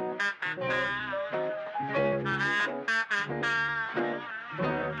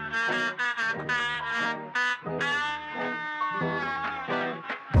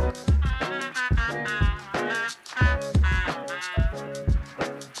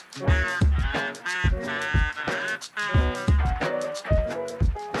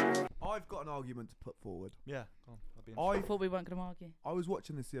 I've got an argument to put forward. Yeah, go on, I'll be I interested. thought we weren't going to argue. I was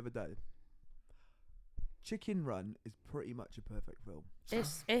watching this the other day. Chicken Run is pretty much a perfect film.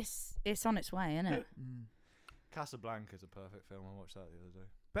 It's on its way, isn't it? Casablanca's a perfect film. I watched that the other day.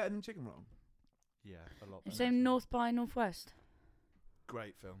 Better than Chicken Run. Yeah, a lot. It's better. in North by Northwest.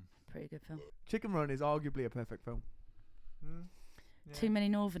 Great film. Pretty good film. Chicken Run is arguably a perfect film. Mm. Yeah. Too many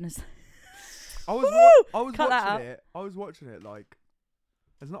Northerners. I was Cut that out. watching it. I was watching it like,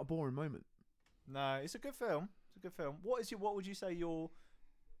 there's not a boring moment. No, it's a good film. It's a good film. What would you say your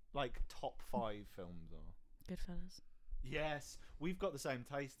like top 5 films are? Goodfellas. Yes, we've got the same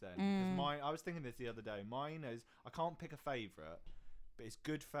taste then. Because I was thinking this the other day. Mine is, I can't pick a favourite, but it's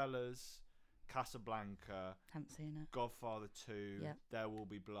Goodfellas, Casablanca, Haven't seen it. Godfather 2, Yep. There Will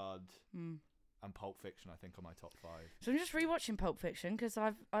Be Blood, Mm. and Pulp Fiction. I think are my top 5. So I'm just rewatching Pulp Fiction because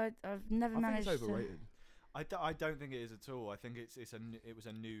I've never I think managed it's to. overrated. I don't think it is at all. I think it was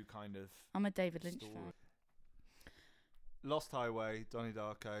a new kind of I'm a David Lynch story. fan. Lost Highway, Donnie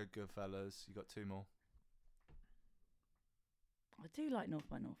Darko, Goodfellas. You got 2 more. I do like North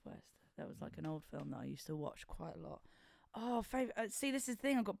by Northwest. That was like an old film that I used to watch quite a lot. Oh, favourite. See, this is the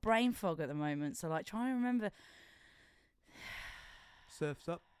thing. I've got brain fog at the moment, so like trying to remember. Surf's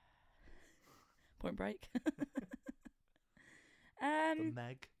Up. Point Break. The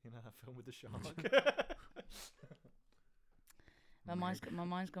Meg, that film with the shark. My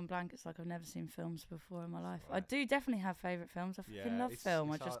mind's gone blank. It's like I've never seen films before in my life. I alright. do definitely have favourite films. I fucking love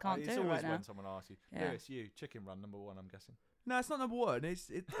film. I just can't do it's it always right now. when someone asks you, Yeah. Lewis, you Chicken Run #1. I'm guessing. No, it's not number 1.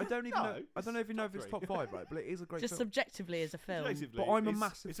 I don't even know. I don't know if you know if it's top top 5, right? But it is a great Just film. subjectively as a film. Objectively, But I'm a it's-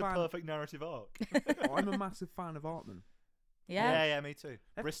 massive It's fan. a perfect narrative arc. I'm a massive fan of Artman. Yeah. yeah, me too.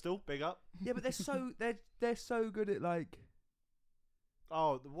 Bristol, big up. Yeah, but they're so good at like.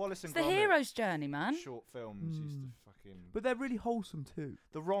 Oh, the Wallace and It's the Gromit hero's journey, man. short films used to fucking. But they're really wholesome too.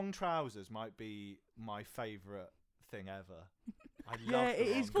 The Wrong Trousers might be my favourite thing ever. I Yeah, love it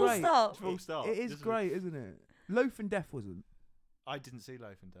The is Wrong great. Full stop. Full stop. It is Just- great, isn't it? Loaf and Death wasn't. I didn't see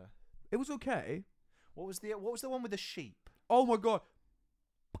Loaf and Death. It was okay. What was the one with the sheep? Oh my god,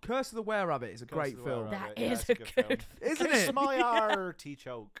 Curse of the Were Rabbit is a Curse great of the Were film, Rabbit. That Yeah, is it's a a good good film. isn't Kiss it? my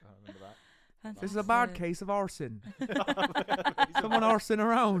arty-choke. I remember that. This is a bad Fantastic. case of arson. He's a Someone man. arsing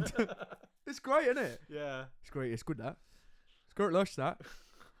around. It's great, isn't it? Yeah. It's great. It's good. That Skirt Lush. That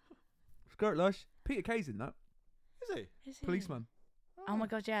Skirt Lush. Peter Kay's in that. Is he? Is he? Policeman. Oh my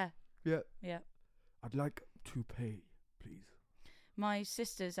god, yeah. Yeah. Yeah. I'd like to pay, please. My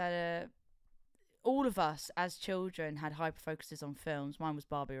sisters had all of us as children had hyper focuses on films. Mine was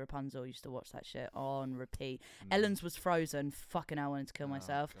Barbie Rapunzel. Used to watch that shit on repeat. Ellen's was Frozen. Fucking hell, I wanted to kill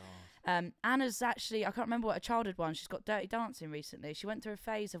myself. God. Anna's actually, I can't remember what a childhood one. She's got Dirty Dancing recently. She went through a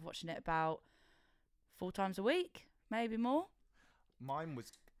phase of watching it about 4 times a week, maybe more. Mine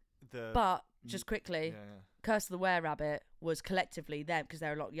was the. But just quickly, Yeah. Curse of the Were Rabbit was collectively them, because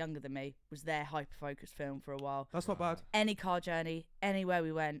they're a lot younger than me, was their hyper focused film for a while. That's not bad. Any car journey, anywhere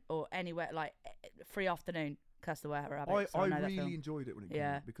we went, or anywhere like free afternoon, Curse of the Were Rabbit. So I know that really film. enjoyed it when it came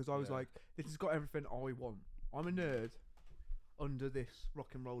Yeah. out because I was Yeah. like, this has got everything I want. I'm a nerd under this rock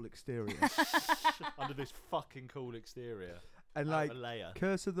and roll exterior. Under this fucking cool exterior. And like a layer.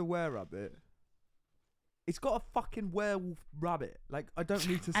 Curse of the Were Rabbit, it's got a fucking werewolf rabbit. Like, I don't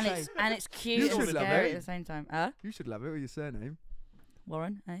need to and say. it's cute You and should love scary it. at the same time. You should love it with your surname.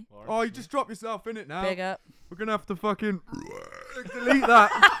 Warren, eh? Warren. Oh, you just dropped yourself in it now. Big up. We're gonna have to fucking delete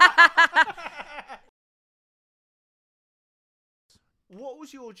that. What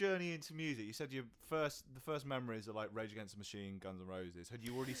was your journey into music? You said the first memories are like Rage Against the Machine, Guns N' Roses. Had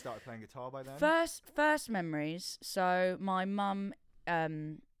you already started playing guitar by then? First memories. So my mum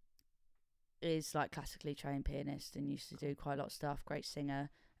is like classically trained pianist and used to do quite a lot of stuff. Great singer.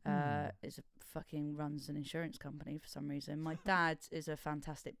 Is a fucking runs an insurance company for some reason. My dad is a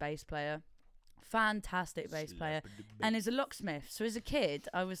fantastic bass player. And is a locksmith. So as a kid,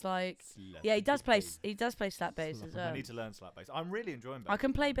 I was like, yeah, he does play slap bass as well. I need to learn slap bass. I'm really enjoying bass. I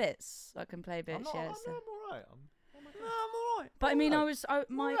can play bits. I'm Yeah. not, so- I'm alright. No, I'm alright. But I mean, alright.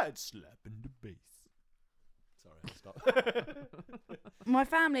 my Alright, slapping the bass. Sorry, I'll stop. my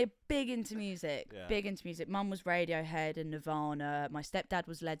family are big into music. Yeah. Big into music. Mum was Radiohead and Nirvana. My stepdad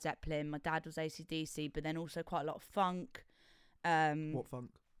was Led Zeppelin. My dad was AC/DC, but then also quite a lot of funk. What funk?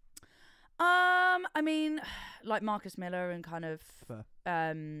 I mean, like Marcus Miller and kind of. Fair.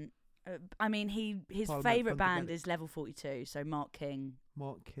 I mean, his Parliament favourite band Funkadelic. is Level 42. So Mark King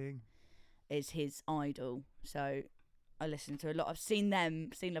Mark King. is his idol. So I listen to a lot. I've seen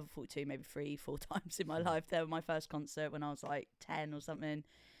Level 42 maybe 3-4 times in my life. They were my first concert when I was like 10 or something.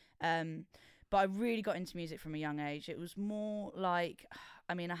 But I really got into music from a young age. It was more like,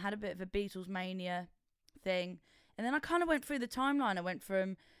 I mean, I had a bit of a Beatles mania thing, and then I kind of went through the timeline. I went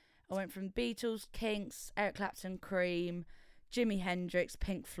from Beatles, Kinks, Eric Clapton, Cream, Jimi Hendrix,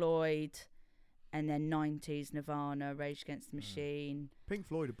 Pink Floyd, and then 90s Nirvana, Rage Against the Machine. Pink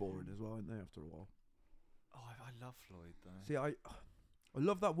Floyd are boring as well, aren't they? After a while. Oh, I love Floyd though. See, I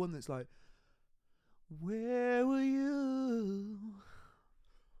love that one that's like, where were you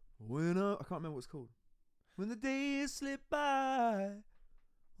When I can't remember what it's called. When the days slip by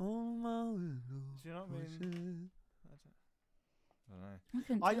on my window. Do you know what I mean? I don't know. I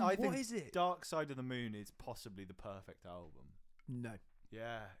couldn't I tell. think What is it? Dark Side of the Moon is possibly the perfect album. No.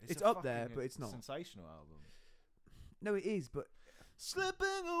 Yeah, It's a up there, fucking but it's not. sensational album. No, it is, but Slipping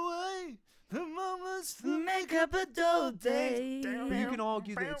away the moments that Make up a dull day. But you can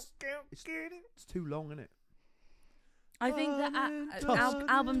argue that it's too long, isn't it? I think that Tusk.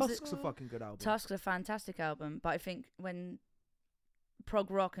 albums. Tusk's a fucking good album. Tusk's a fantastic album, but I think when prog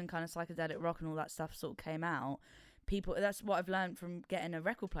rock and kind of psychedelic rock and all that stuff sort of came out, that's what I've learned from getting a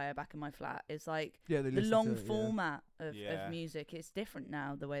record player back in my flat. It's like Yeah, they the listen long to it, format of Yeah. music. It's different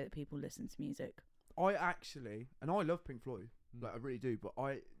now, the way that people listen to music. I actually, and I love Pink Floyd, like I really do, but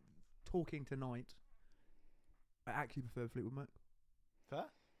talking tonight, I actually prefer Fleetwood Mac, Fair?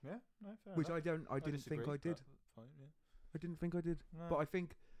 Yeah, no, fair which enough. I didn't disagree, think I did. but fine, yeah. I didn't think I did, No. but I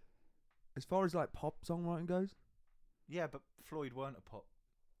think, as far as like pop songwriting goes, Yeah, but Floyd weren't a pop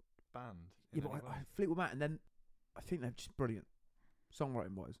band. yeah, but Fleetwood Mac, and then I think they're just brilliant,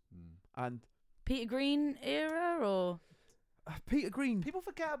 songwriting wise, and Peter Green era, or Peter Green. People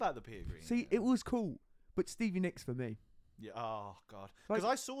forget about the Peter Green. See, it was cool, but Stevie Nicks for me. Yeah. Oh God. Like-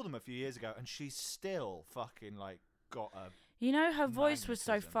 Because I saw them a few years ago, and she's still fucking like got a. you know, her voice was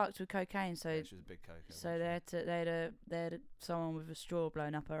so Magnetism. fucked with cocaine, so Yeah, she was a big coker. so they had someone with a straw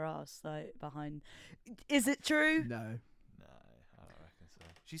blown up her ass, like behind. Is it true? No, No, I don't reckon so.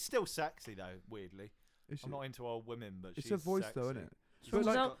 She's still sexy though. Weirdly, it's, I'm not into old women, but it's she's her voice sexy. though, isn't it? She's But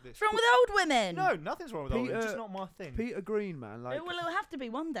got like- this- What's wrong with old women? No, nothing's wrong with old women. Peter- Just not my thing. Peter Green, man, like Well, it'll have to be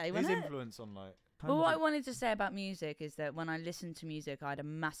one day, His won't it? influence on like. Well, what I wanted to say about music is that when I listened to music, I had a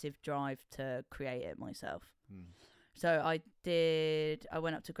massive drive to create it myself. So I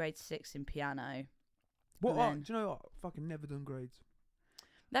went up to grade 6 in piano. What? and Do then- you know? I've fucking never done grades.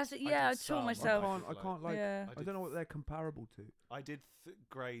 That's it. did Yeah, I some. taught I myself. I can't like. Yeah. I don't know what they're comparable to. I did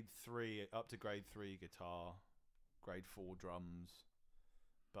grade 3 up to grade 3 guitar, grade 4 drums,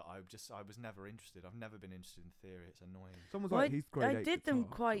 but I was never interested. I've never been interested in theory. It's annoying. Someone's Well, like, he's grade 8 I did them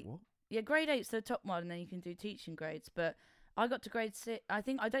guitar. quite- What? Yeah, grade 8's the top one, and then you can do teaching grades. But I got to grade 6. I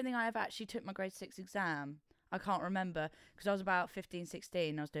don't think I ever actually took my grade 6 exam. I can't remember because I was about 15,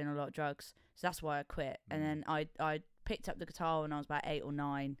 16. I was doing a lot of drugs, so that's why I quit. And then I picked up the guitar when I was about 8 or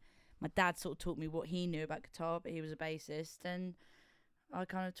 9. My dad sort of taught me what he knew about guitar, but he was a bassist, and I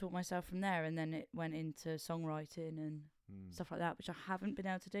kind of taught myself from there. And then it went into songwriting and stuff like that, which I haven't been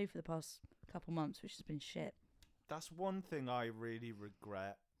able to do for the past couple months, which has been shit. That's one thing I really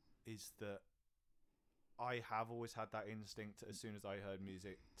regret, is that I have always had that instinct as soon as I heard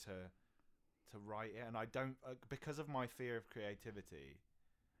music to write it, and I don't because of my fear of creativity.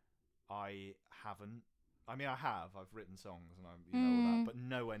 I haven't. I mean, I've written songs and all that, but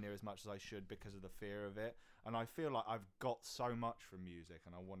nowhere near as much as I should because of the fear of it. And I feel like I've got so much from music,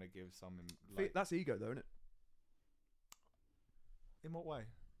 and I want to give some. That's ego, though, isn't it? In what way?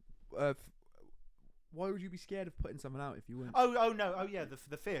 Why would you be scared of putting something out if you weren't? Oh no! Oh yeah,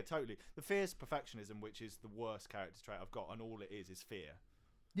 the fear, totally. The fear is perfectionism, which is the worst character trait I've got, and all it is fear.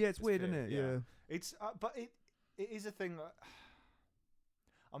 Yeah, it's weird, fear, isn't it? yeah. Yeah. It's but it is a thing.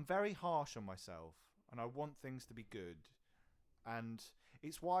 I'm very harsh on myself, and I want things to be good, and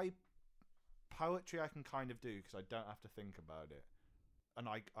it's why poetry I can kind of do because I don't have to think about it, and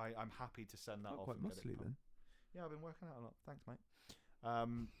I'm happy to send that Not off. quite and get it muscly done. then. Yeah, I've been working out a lot. Thanks,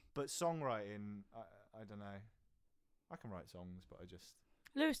 mate. But songwriting, I don't know. I can write songs, but I just.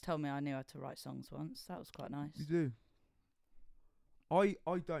 Lewis told me I knew how to write songs once. That was quite nice. You do. I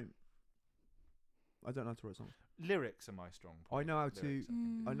don't. I don't know how to write songs. Lyrics are my strong point. I know how to. Lyrics I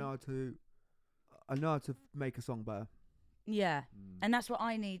can do. I know how to make a song better. Yeah, and that's what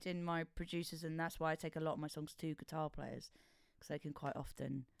I need in my producers, and that's why I take a lot of my songs to guitar players, because they can quite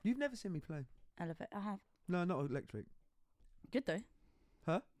often You've never seen me play. elevate. I have. No, not electric. Good though.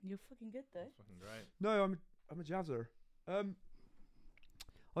 Huh? You're fucking good though. That's fucking great. No, I'm a jazzer.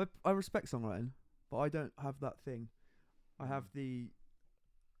 I respect songwriting, but I don't have that thing. I have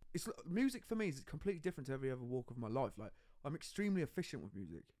music for me is completely different to every other walk of my life. Like, I'm extremely efficient with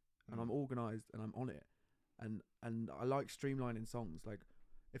music, and I'm organised, and I'm on it, and I like streamlining songs. Like,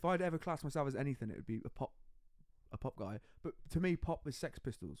 if I'd ever class myself as anything, it would be a pop guy. But to me, pop is Sex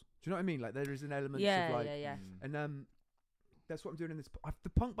Pistols. Do you know what I mean? Like, there is an element of like, yeah. and that's what I'm doing in this. The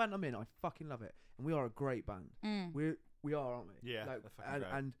punk band I'm in, I fucking love it, and we are a great band. We are, aren't we? Yeah, like, they're fucking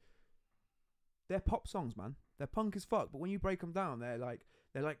great. and they're pop songs, man. They're punk as fuck, but when you break them down, they're like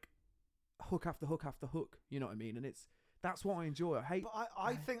hook after hook after hook. You know what I mean? And that's what I enjoy. I hate. But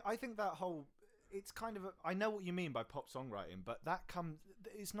I think that whole it's kind of I know what you mean by pop songwriting, but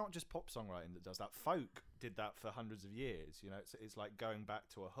it's not just pop songwriting that does that. Folk did that for hundreds of years. You know, it's like going back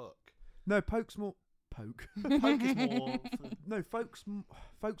to a hook. No, Poke is more. No,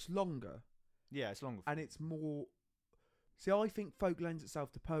 folk's longer. Yeah, it's longer. And it's more. See, I think folk lends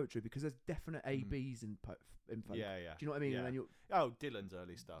itself to poetry because there's definite ABs in folk. Yeah. Do you know what I mean? Yeah. And then Dylan's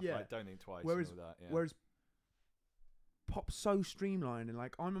early stuff. Yeah. Like, Don't Think Twice. Whereas, and all that. Yeah. whereas pop's so streamlined, and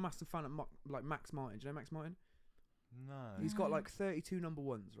like I'm a massive fan of like Max Martin. Do you know Max Martin? No. He's got like 32 number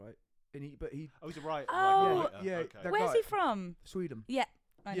ones, right? And he Oh, he's a writer. Oh, like, yeah. Okay. Where's he from? Sweden. Yeah.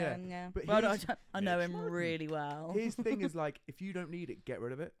 I know Yeah, him, yeah. but Well, he's- I know him Jordan. really well. His thing is like, if you don't need it, get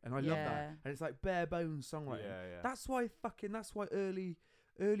rid of it, and I love Yeah. that. And it's like bare bones songwriting. Yeah. That's why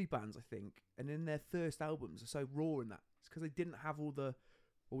early bands, I think, and in their first albums are so raw in that. It's because they didn't have all the.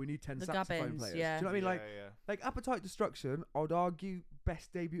 Well, we need 10 The saxophone gubbins, players. yeah. Do you know what I mean? Yeah. Like Appetite Destruction, I'd argue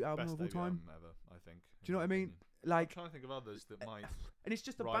best debut album Best of all debut time. album ever, I think. Do you know what I mean? I'm Like, trying to think of others that might and it's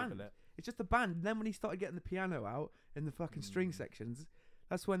just a rival band. it. It's just a band. And then when he started getting the piano out in the fucking string sections,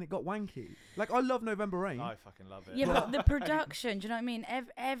 that's when it got wanky. Like, I love November Rain. I fucking love it. Yeah, but the production, do you know what I mean?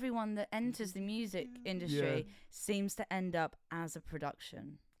 Everyone that enters the music industry seems to end up as a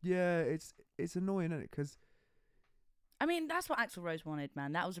production. Yeah, it's annoying, isn't it? Because I mean, that's what Axl Rose wanted,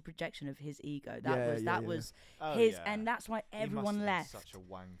 man. That was a projection of his ego. Yeah, That yeah, was Oh, his, yeah. and that's why He must everyone have been left. Such a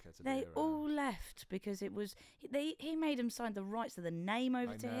wanker to They be around. all left because it was he made them sign the rights of the name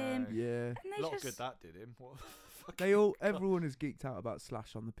over I to know. him, yeah, and A they lot just of good that did him. What the fuck? everyone is geeked out about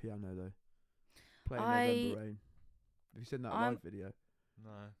Slash on the piano though. Playing November Rain. Have you seen that live video?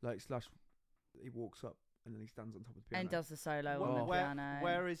 No. Like Slash, he walks up and then he stands on top of the piano. and does the solo Well, on the where, piano.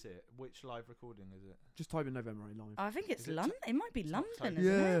 where is it? Which live recording is it? Just type in November Rain live. I think it's Is it London. It might be It's not London,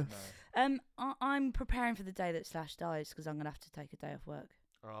 Tokyo. isn't it? Yeah. No. I'm preparing for the day that Slash dies because I'm gonna have to take a day off work.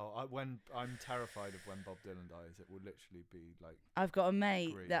 Oh, I'm terrified of when Bob Dylan dies. It will literally be like. I've got a mate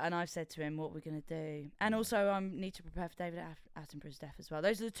Agreed. and I've said to him what we're gonna do, and also I need to prepare for David Attenborough's death as well.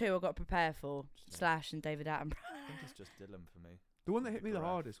 Those are the two I've got to prepare for: Yeah. Slash and David Attenborough. I think it's just Dylan for me. The one that hit me the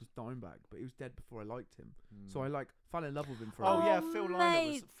Bereft. hardest was Dimebag, but he was dead before I liked him. So Mm. I like fell in love with him for Oh, a yeah, Oh, Phil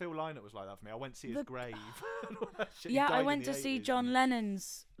mate. Lynott was like that for me. I went to see his The- grave. and all that shit. He Yeah, died I in went the to see 80s, John and-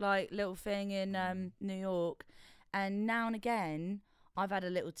 Lennon's like little thing in New York, and now and again I've had a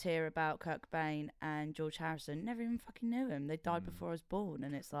little tear about Kurt Cobain and George Harrison. Never even fucking knew him. They died Mm. before I was born,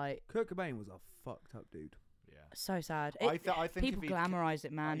 and it's like Kurt Cobain was a fucked up dude. Yeah. so sad. I think People if he'd glamorise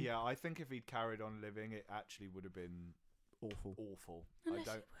it, man. Yeah, I think if he'd carried on living, it actually would have been Awful. awful. Unless,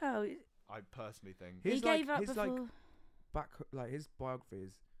 I don't. well, I personally think. he His, gave like- up his, before. like, his biography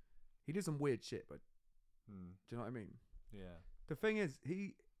is, he did some weird shit, but Hmm, do you know what I mean? yeah. The thing is,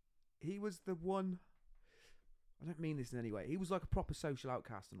 he was the one. I don't mean this in any way. He was like a proper social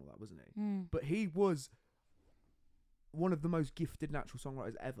outcast and all that, wasn't he? Mm. But he was one of the most gifted natural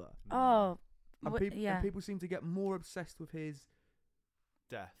songwriters ever. Oh, And, yeah. and people seem to get more obsessed with his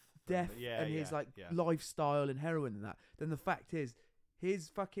Death. death Yeah, and his yeah, like yeah. lifestyle and heroin and that than the fact is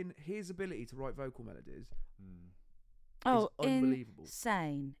his ability to write vocal melodies Hmm. Oh, is unbelievable.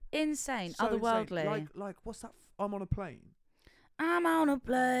 insane, So otherworldly. insane. Like what's that? I'm on a plane. I'm on a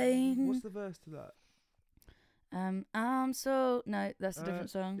plane. What's the verse to that? I'm so no, that's a Uh, different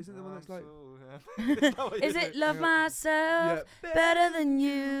song. Isn't the one that's like Is it love myself better than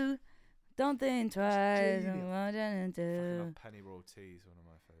you? Don't think twice. Genius. What I'm gonna Fucking do? love Penny Royalties, one of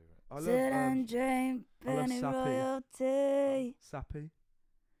my favourites. I Sit love and drink I love penny Sappy. royalty. Sappy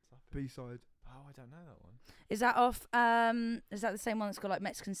B side. Oh, I don't know that one. Is that off? Is that the same one that's got like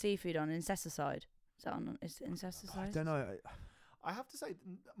Mexican seafood on Incesticide? Is that on? Is it I Incesticide? don't know. I have to say,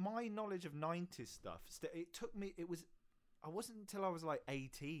 my knowledge of 90s stuff, it took me, I wasn't until I was like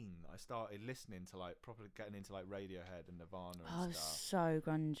 18 I started listening to like properly getting into like Radiohead and Nirvana Oh, and stuff. so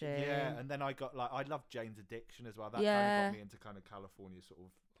grungy. Yeah, and then I got like, I loved Jane's Addiction as well. That kind Yeah. of got me into kind of California sort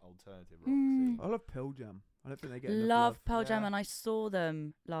of alternative rock Mm. scene. I love Pearl Jam. I don't think they get enough Love Pearl Jam, Yeah. and I saw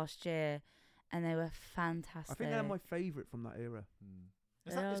them last year, and they were fantastic. I think they're my favourite from that era. Hmm.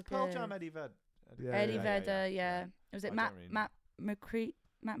 They Is are Pearl good. Jam Eddie Vedder? Yeah, Eddie yeah, Vedder, yeah. Was it I Matt don't really know. Matt McCready?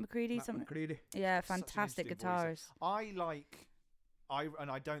 Matt McCready, Matt something. McCready. Yeah, Such an fantastic interesting voice. guitarist. I like, and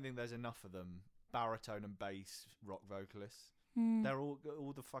I don't think there's enough of them, baritone and bass rock vocalists. Hmm. They're all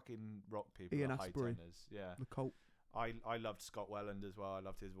the fucking rock people. Ian are high Astbury. tenors. Yeah. The Cult. I loved Scott Weiland as well. I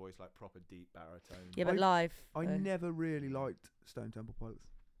loved his voice, like proper deep baritone. Yeah, but I- live. I though. never really liked Stone Temple Pilots.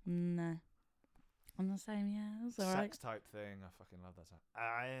 No. I'm the same. Yeah, it's alright. Sex type thing. I fucking love that song.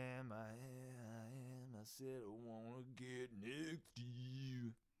 I am. I said I wanna get next to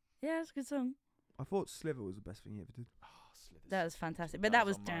you. Yeah, it's a good song. I thought Sliver was the best thing he ever did. Oh, Slither's That was fantastic. But That that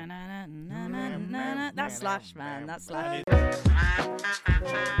was was on that's Slash, man. That's Slash.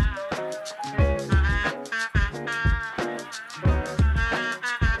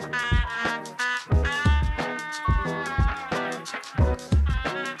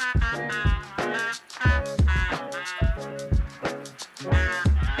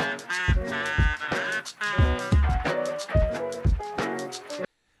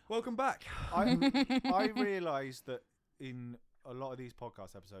 Welcome back. I realised that in a lot of these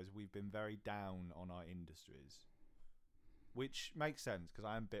podcast episodes, we've been very down on our industries, which makes sense because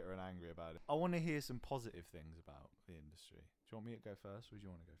I am bitter and angry about it. I want to hear some positive things about the industry. Do you want me to go first, or do you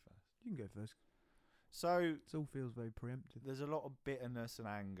want to go first? You can go first. So It all feels very preemptive. there's a lot of bitterness and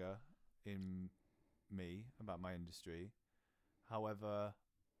anger in me about my industry. However,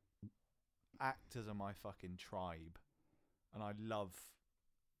 actors are my fucking tribe, and I love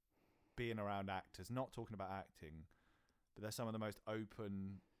being around actors. Not talking about acting, but they're some of the most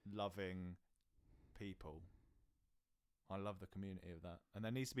open, loving people. I love the community of that, and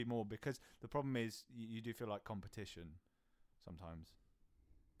there needs to be more, because the problem is you do feel like competition sometimes.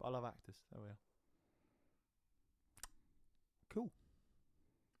 But I love actors. There we are. Cool.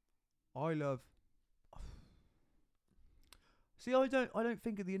 I love. See, I don't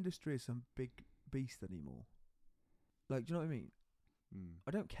think of the industry as some big beast anymore. Like, do you know what I mean?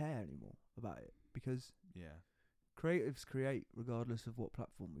 I don't care anymore about it because Yeah. creatives create regardless of what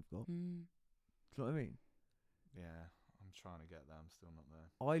platform we've got. Do you know what I mean? Yeah. I'm trying to get there. I'm still not there.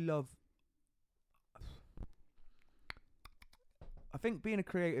 I love. I think being a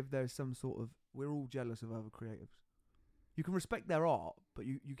creative, there's some sort of. We're all jealous of other creatives. You can respect their art, but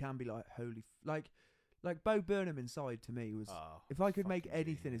you can be like, holy. Like Bo Burnham inside to me was. If I could make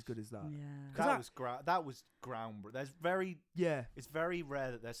anything as good as that. Yeah. That was groundbreaking. It's very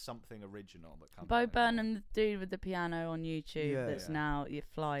rare that there's something original that comes. Bo Burnham, the dude with the piano on YouTube, Yeah. that's now you're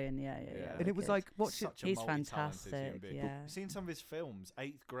flying. Yeah. And it was like, watch it. Such a He's multi-talented human fantastic, being. yeah. You've seen some of his films.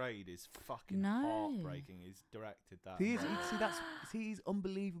 8th Grade is fucking No. heartbreaking. He's directed that. He is. He's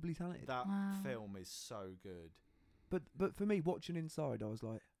unbelievably talented. That Wow. film is so good. But for me, watching Inside, I was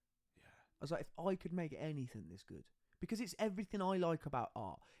like, Yeah. if I could make anything this good, because it's everything I like about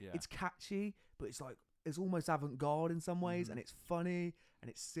art. Yeah. It's catchy, but it's like it's almost avant-garde in some ways, and it's funny and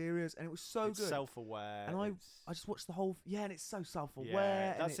it's serious, and it was so it's good. self-aware. And I just watched the whole and it's so self-aware.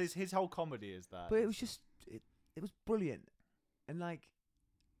 Yeah, that's and his whole comedy is that. But it was just it was brilliant, and like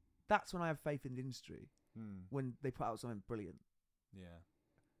that's when I have faith in the industry when they put out something brilliant. Yeah.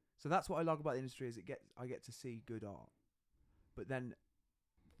 So that's what I like about the industry is I get to see good art, but then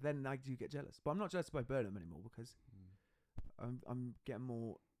I do get jealous. But I'm not jealous by Burnham anymore because I'm getting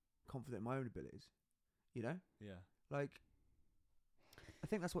more confident in my own abilities. You know? Yeah. Like, I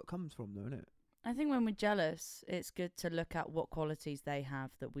think that's what comes from, though, isn't it? I think when we're jealous, it's good to look at what qualities they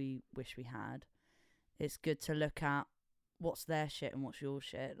have that we wish we had. It's good to look at what's their shit and what's your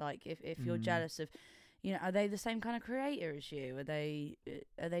shit. Like, if you're jealous of, you know, are they the same kind of creator as you? Are they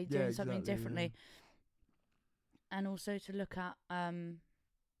doing something differently? Yeah. And also to look at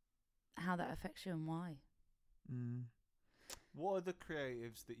how that affects you and why. What are the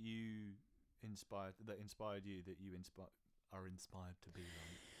creatives that you inspired you are inspired to be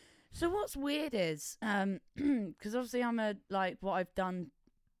like? So what's weird is because obviously I'm what I've done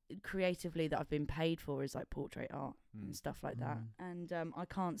creatively that I've been paid for is like portrait art and stuff like that, and I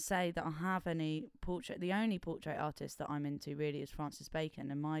can't say that I have any portrait. The only portrait artist that I'm into really is Francis Bacon,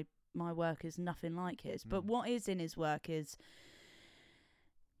 and my work is nothing like his. But what is in his work is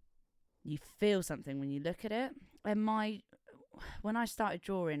you feel something when you look at it. And when I started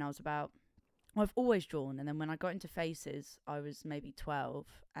drawing, I've always drawn, and then when I got into faces, I was maybe 12,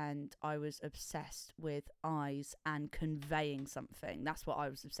 and I was obsessed with eyes and conveying something. That's what I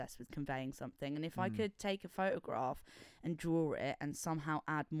was obsessed with, conveying something. And if I could take a photograph and draw it and somehow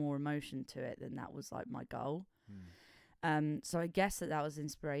add more emotion to it, then that was like my goal. So I guess that was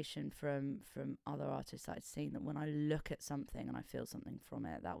inspiration from other artists I'd seen, that when I look at something and I feel something from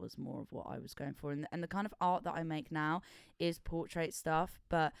it, that was more of what I was going for. And the kind of art that I make now is portrait stuff.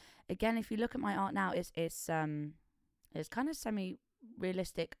 But again, if you look at my art now, it's kind of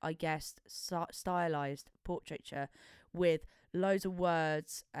semi-realistic, I guess, stylized portraiture with loads of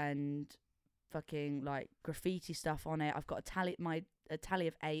words and fucking like graffiti stuff on it. I've got a tally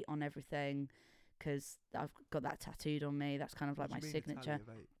of 8 on everything, because I've got that tattooed on me. That's kind of like my signature.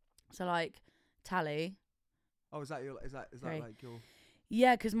 So like tally. Oh, is that like your?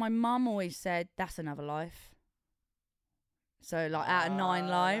 Yeah, because my mum always said that's another life. So like out of 9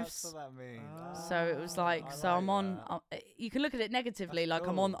 lives. That's what that means. So it was like, I'm on. You can look at it negatively, That's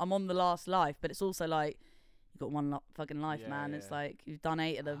like cool. I'm on the last life, but it's also like you got one fucking life, man. It's like you've done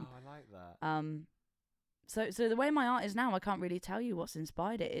 8 of them. Oh, I like that. So the way my art is now, I can't really tell you what's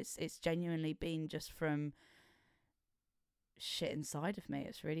inspired it. It's genuinely been just from shit inside of me.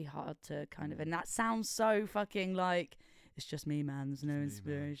 It's really hard to kind of, and that sounds so fucking like it's just me, man. There's no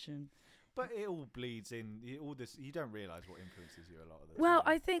inspiration. But it all bleeds in. All this, you don't realise what influences you a lot of the Well,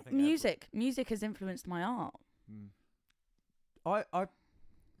 time. I think music has influenced my art. I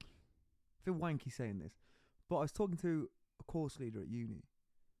feel wanky saying this, but I was talking to a course leader at uni,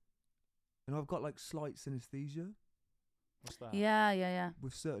 and I've got like slight synesthesia. What's that? Yeah.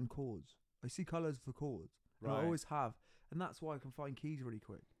 With certain chords. I see colours for chords. Right. And I always have. And that's why I can find keys really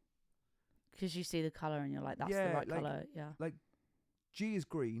quick. Because you see the colour and you're like, that's the right colour. Yeah. Like G is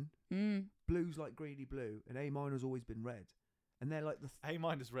green, blue's like greeny blue, and A minor's always been red. And they're like the A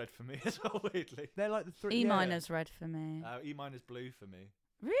minor's red for me as well, weirdly. they're like the three. E minor's red for me. E minor's blue for me.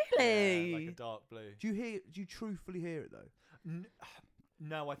 Really? Yeah, like a dark blue. Do you truthfully hear it though?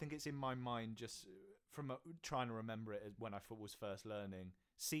 No, I think it's in my mind just from trying to remember it when I was first learning.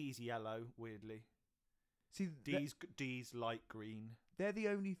 C's yellow, weirdly. See, D's light green. They're the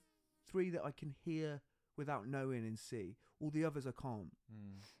only 3 that I can hear without knowing in C. All the others I can't. Do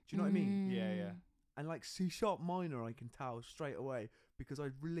you know what I mean? Yeah. And like C sharp minor, I can tell straight away because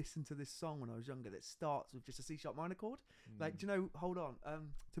I listened to this song when I was younger that starts with just a C sharp minor chord. Like, do you know? Hold on,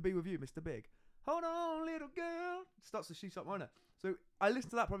 To Be With You, Mr. Big. Hold on, little girl. Starts with C sharp minor. So I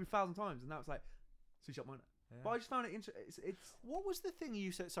listened to that probably 1,000 times, and now it's like C sharp minor. Yeah. But I just found it interesting. It's. What was the thing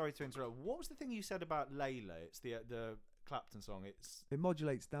you said? Sorry to interrupt. What was the thing you said about Layla? It's the Clapton song. It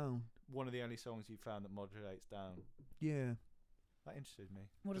modulates down. One of the only songs you found that modulates down. Yeah. That interested me.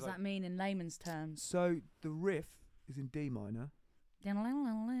 What does that mean in layman's terms? So the riff is in D minor. And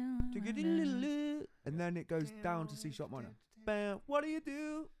then it goes down to C sharp minor. Bam, what do you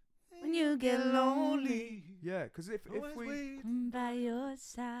do when you get lonely? Yeah, because if we by your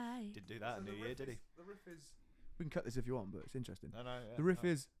side. Didn't do that in New Year, did he? The riff is. We can cut this if you want, but it's interesting. No. Yeah, the riff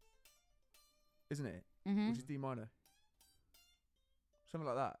is, isn't it? Mm-hmm. Which is D minor. Something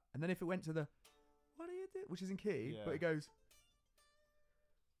like that. And then if it went to the, what do you do? Which is in key, but it goes,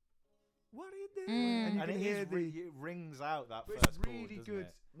 what do you do? And you can hear it rings out that first it's chord, really doesn't good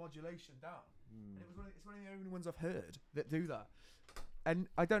it? modulation down. And it's one of the only ones I've heard that do that. And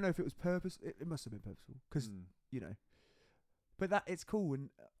I don't know if it was purpose. It must have been purposeful because you know. But that it's cool, and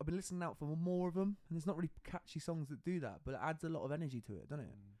I've been listening out for more of them. And there's not really catchy songs that do that, but it adds a lot of energy to it, doesn't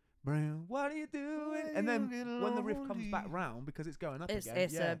it? Brown, what are you doing? And then when the riff comes back round because it's going up again,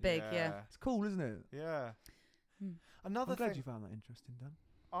 it's a big It's cool, isn't it? Yeah. I'm glad you found that interesting, Dan.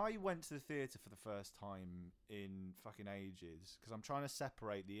 I went to the theatre for the first time in fucking ages because I'm trying to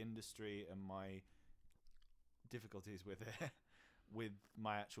separate the industry and my difficulties with it with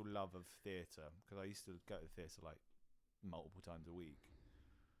my actual love of theatre, because I used to go to the theatre like multiple times a week.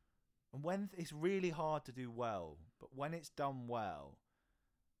 And when it's really hard to do well, but when it's done well,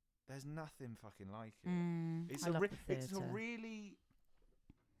 there's nothing fucking like it. It's a really.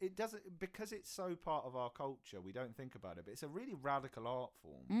 It doesn't, because it's so part of our culture. We don't think about it, but it's a really radical art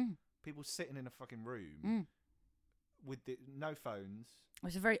form. People sitting in a fucking room with no phones.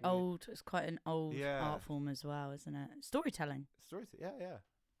 It's a very old. It's quite an old art form as well, isn't it? Storytelling. Yeah.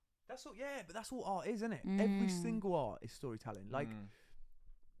 That's all. Yeah, but that's all art is, isn't it? Every single art is storytelling. Like,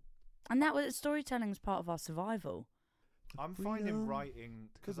 and that was storytelling is part of our survival. I'm finding writing,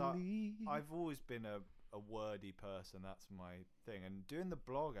 because I've always been a wordy person. That's my thing, and doing the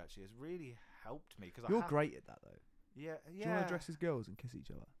blog actually has really helped me. Because you're great at that, though. Yeah. Do you want to dress as girls and kiss each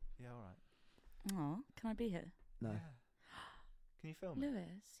other? Yeah, all right. Oh, can I be here? No. Yeah. Can you film it?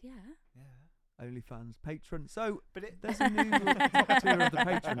 Lewis, yeah. OnlyFans patron. So, but there's a new top tier of the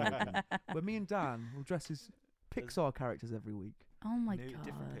patron open, where me and Dan will dress as Pixar characters every week. Oh my God.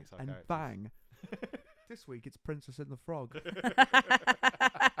 Different Pixar and characters. bang. This week it's Princess and the Frog.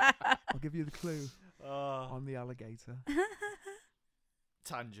 I'll give you the clue. I'm the alligator.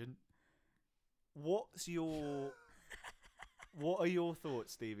 Tangent. What are your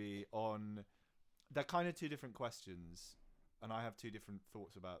thoughts, Stevie, on... They're kind of two different questions, and I have two different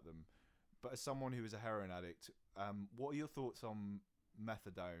thoughts about them. But as someone who is a heroin addict, what are your thoughts on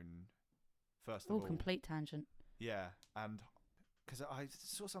methadone, first of all? Complete tangent. Yeah, and... Because I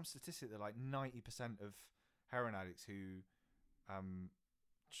saw some statistic that like 90% of heroin addicts who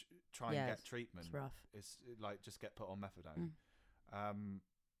try and get treatment, it's rough. It's like just get put on methadone.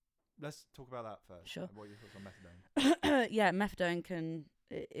 Let's talk about that first. Sure. What are your thoughts on methadone? Yeah, methadone can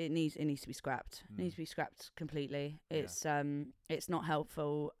it needs to be scrapped. It needs to be scrapped completely. It's not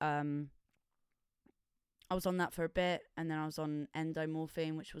helpful. I was on that for a bit, and then I was on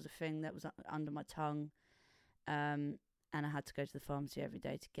endomorphine, which was a thing that was under my tongue. And I had to go to the pharmacy every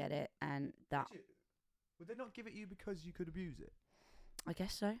day to get it, and that Would they not give it you because you could abuse it? I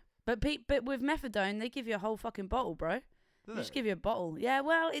guess so. But with methadone, they give you a whole fucking bottle, bro. Do They they? just give you a bottle. Yeah,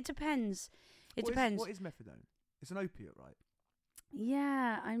 well, it depends. It depends. What is methadone? It's an opiate, right?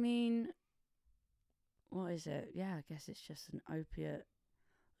 Yeah, I mean, what is it? Yeah, I guess it's just an opiate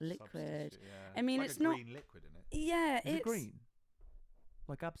liquid. Substitute, yeah. I mean, like it's a not- green liquid in it. Yeah, Is it's it green?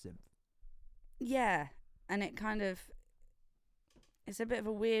 Like absinthe? Yeah, and it kind of, it's a bit of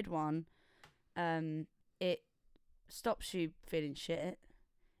a weird one. It stops you feeling shit.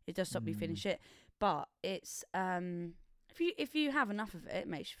 It does stop you feeling shit, but it's if you have enough of it, it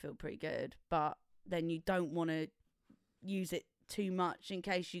makes you feel pretty good. But then you don't want to use it too much in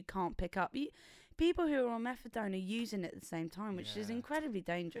case you can't pick up. People who are on methadone are using it at the same time, which is Yeah. incredibly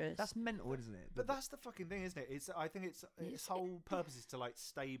dangerous. That's mental, isn't it? But that's the fucking thing, isn't it? I think its whole purpose is to like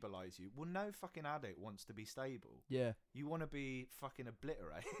stabilize you. Well, no fucking addict wants to be stable. yeah. You want to be fucking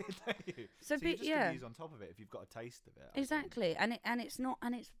obliterated, don't you? So you're just yeah. gonna use on top of it if you've got a taste of it. I think. Exactly, and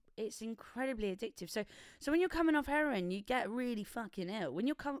it's incredibly addictive. So when you're coming off heroin, you get really fucking ill. When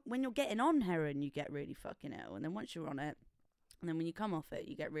you're getting on heroin, you get really fucking ill, and then once you're on it, and then when you come off it,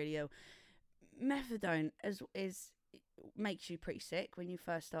 you get really ill. Methadone makes you pretty sick when you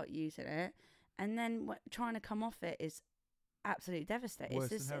first start using it, and then trying to come off it is absolutely devastating. Worse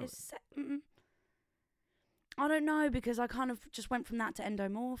than heroin? I don't know, because I kind of just went from that to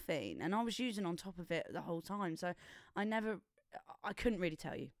endomorphine, and I was using on top of it the whole time. So I couldn't really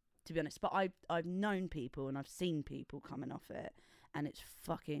tell you, to be honest. But I've known people and I've seen people coming off it, and it's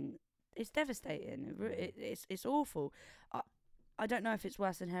devastating. It's awful. I don't know if it's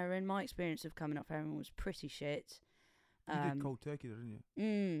worse than heroin. My experience of coming off heroin was pretty shit. You did cold turkey, though, didn't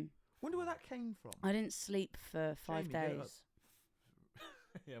you? Wonder where that came from. I didn't sleep for 5 Jamie, get it days.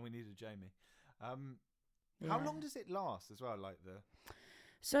 Yeah, we needed Jamie. How Yeah. long does it last as well? Like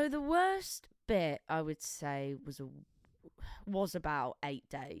So the worst bit, I would say, was about 8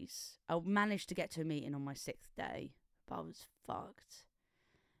 days. I managed to get to a meeting on my 6th day, but I was fucked.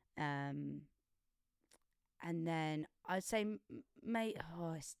 And then I'd say,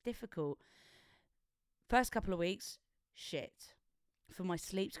 it's difficult. First couple of weeks, shit. For my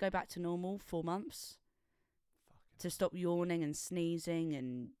sleep to go back to normal, 4 months. To stop yawning and sneezing,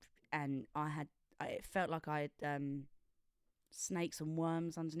 and it felt like I had snakes and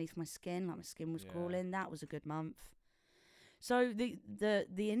worms underneath my skin, like my skin was crawling. That was a good month. So the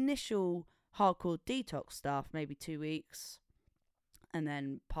initial hardcore detox stuff, maybe 2 weeks, and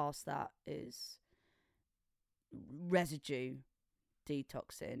then past that is residue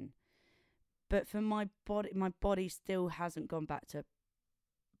detoxing. But for my body still hasn't gone back to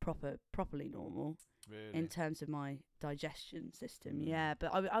properly normal. really? In terms of my digestion system. Yeah,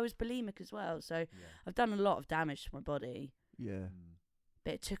 but I was bulimic as well, so I've done a lot of damage to my body. Yeah.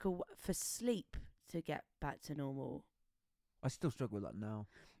 But it took for sleep to get back to normal. I still struggle with that now.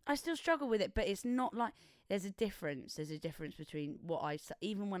 I still struggle with it, but it's not like there's a difference. There's a difference between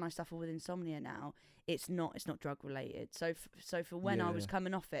even when I suffer with insomnia now, it's not drug related. So for when I was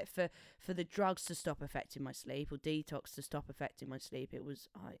coming off it, for the drugs to stop affecting my sleep or detox to stop affecting my sleep, it was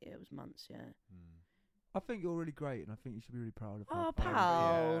months. Yeah. I think you're really great, and I think you should be really proud of Oh, how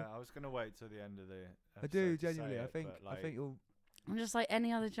pal. Yeah, I was gonna wait till the end of the. I do episode to say genuinely. it, I think but, like, you'll. I'm just like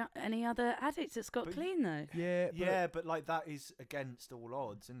any other addict that's got But clean though. Yeah. but like that is against all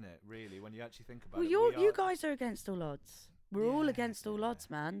odds, isn't it? Really, when you actually think about Well, it. you guys are against all odds. We're all Yeah, against all yeah. odds,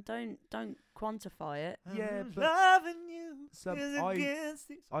 man. Don't quantify it. Yeah, but loving you some- is I- against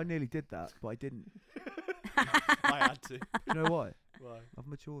it. I nearly did that, but I didn't. I had to. You know why? Why? I've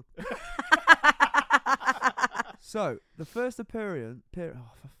matured. So the first appearance. Oh,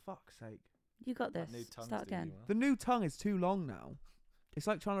 for fuck's sake! You got That this. new tongue's Start doing again. you well. The new tongue is too long now. It's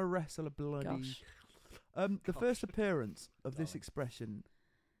like trying to wrestle a bloody. Gosh. The first Gosh. appearance of this Darling. expression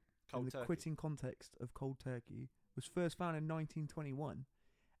Cold in the turkey. quitting context of cold turkey was first found in 1921,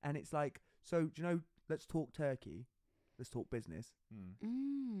 and it's like, so do you know? Let's talk turkey. Let's talk business.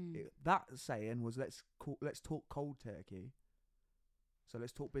 That saying was let's talk cold turkey. So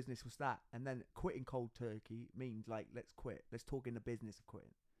let's talk business was that, and then quitting cold turkey means like let's quit. Let's talk in the business of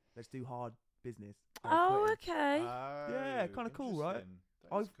quitting. Let's do hard business. Oh, quitting. okay. Yeah, kinda cool, right? interesting.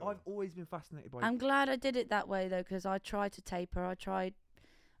 That is cool. I've always been fascinated by. I'm glad I did it that way though, because I tried to taper.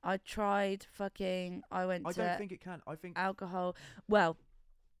 I tried fucking. I went I to don't think it can. I think alcohol. Well,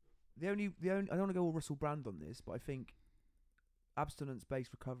 the only I don't want to go all Russell Brand on this, but I think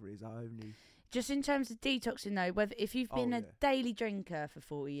abstinence-based recovery is our only. just in terms of detoxing though, whether if you've been Oh, a yeah. daily drinker for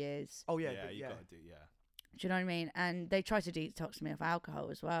 40 years, Oh yeah, yeah, but you yeah. gotta do. Yeah. do you know what I mean? And they tried to detox me of alcohol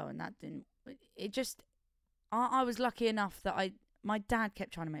as well, and that didn't. It just, I was lucky enough that my dad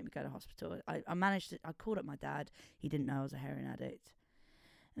kept trying to make me go to hospital. I managed to, I called up my dad. He didn't know I was a heroin addict.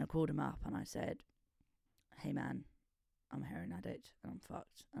 And I called him up and I said, hey man, I'm a heroin addict and I'm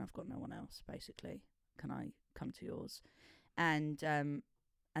fucked and I've got no one else, basically. Can I come to yours? And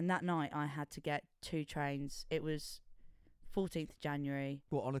that night I had to get 2 trains. It was 14th January.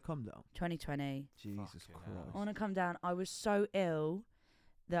 What, on a come down? 2020. Jesus Fucking Christ. hell. On a come down, I was so ill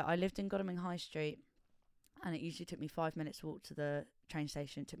that I lived in Godalming High Street, and it usually took me 5 minutes to walk to the train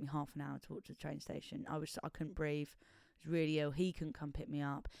station. It took me half an hour to walk to the train station. I couldn't breathe. I was really ill. He couldn't come pick me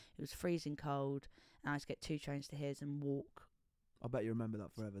up. It was freezing cold, and I had to get 2 trains to his and walk. I bet you remember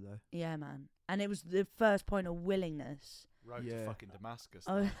that forever, though. Yeah, man. And it was the first point of willingness. Road Yeah. to fucking Damascus.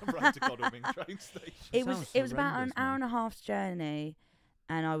 Oh. Road to Godalming train station. It Sounds was about an horrendous, hour man. and a half's journey,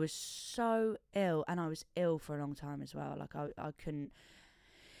 and I was so ill, and I was ill for a long time as well. Like I couldn't.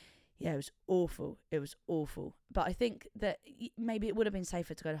 Yeah, it was awful. It was awful. But I think that maybe it would have been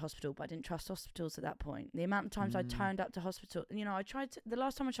safer to go to hospital, but I didn't trust hospitals at that point. The amount of times I turned up to hospital, you know, the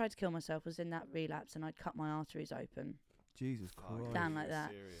last time I tried to kill myself was in that relapse, and I'd cut my arteries open. Jesus Fucking Christ. Down like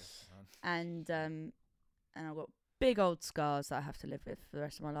that. Serious, man. And I've got big old scars that I have to live with for the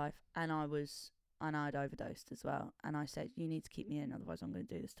rest of my life. And I'd overdosed as well. And I said, you need to keep me in, otherwise I'm going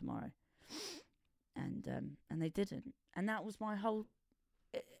to do this tomorrow. And they didn't. And that was my whole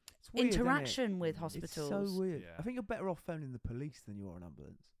It's weird, isn't it? interaction with It's hospitals. so weird. Yeah. I think you're better off phoning the police than you are an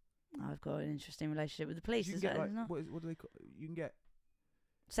ambulance. I've got an interesting relationship with the police. You can Is get that like, not? what do they call? You can get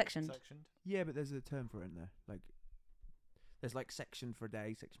Sectioned. Sectioned. yeah, but there's a term for it in there. Like there's like section for a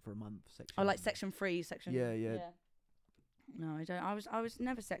day, section for a month, section. Oh, like section 3, section. Yeah, yeah. No, I don't. I was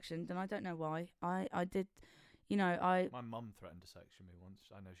never sectioned, and I don't know why. I did. You know, My mum threatened to section me once.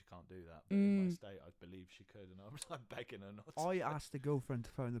 I know she can't do that, but in my state, I believe she could, and I was like begging her not to. I asked a girlfriend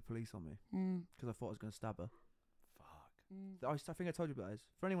to phone the police on me Mm, because I thought I was going to stab her. Fuck. I think I told you about this.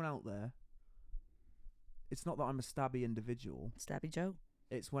 For anyone out there, it's not that I'm a stabby individual. Stabby Joe.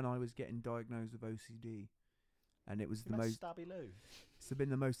 It's when I was getting diagnosed with OCD, and it was You the met most. Stabby Lou. It's been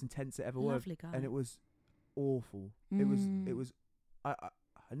the most intense it ever was, Lovely guy. and it was awful. Mm. It was. I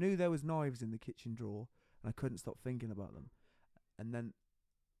knew there was knives in the kitchen drawer, and I couldn't stop thinking about them. And then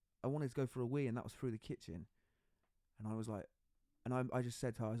I wanted to go for a wee, and that was through the kitchen. And I was like, I just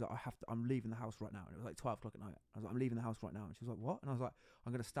said to her, I was like, I'm leaving the house right now. And it was like 12 o'clock at night. I was like, I'm leaving the house right now. And she was like, what? And I was like,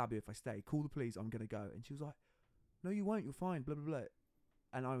 I'm going to stab you if I stay. Call the police. I'm going to go. And she was like, no, you won't. You're fine. Blah, blah, blah.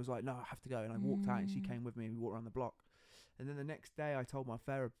 And I was like, no, I have to go. And I walked out, and she came with me, and we walked around the block. And then the next day, I told my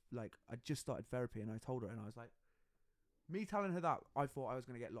therapist, I just started therapy, and I told her, and I was like, me telling her that, I thought I was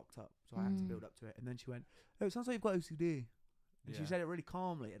going to get locked up. So I had to build up to it. And then she went, oh, it sounds like you've got OCD. And she said it really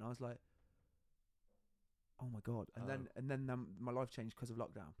calmly, and I was like, oh my God. And then my life changed because of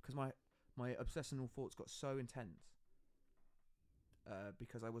lockdown, because my obsessional thoughts got so intense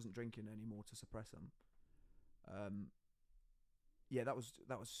because I wasn't drinking anymore to suppress them. Yeah, that was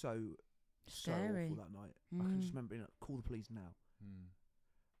so Scary. awful that night. I can just remember being like, call the police now.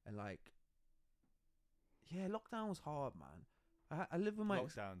 And like, yeah, lockdown was hard, man. I live with my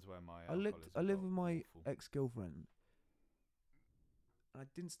Lockdown's where my I live alcoholism with got my awful. ex-girlfriend, and I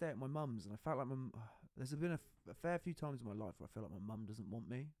didn't stay at my mum's, and I felt like there's been a fair few times in my life where I feel like my mum doesn't want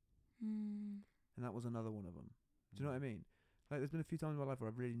me, and that was another one of them. Do you know what I mean? Like, there's been a few times in my life where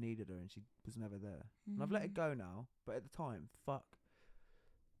I really needed her, and she was never there. And I've let it go now, but at the time, fuck.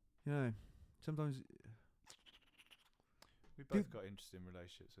 You know, sometimes We both got interesting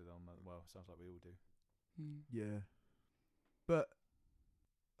relationships with them. Well, sounds like we all do. yeah. But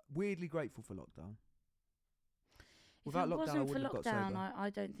weirdly grateful for lockdown. If Without it lockdown, I wasn't for wouldn't have got lockdown, sober. I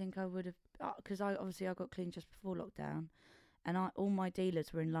don't think I would have, because I got clean just before lockdown, and all my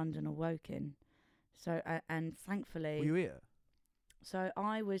dealers were in London or Woking, so and thankfully, Were you here? so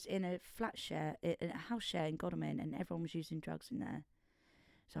I was in a flat share, in a house share in Godalming, and everyone was using drugs in there.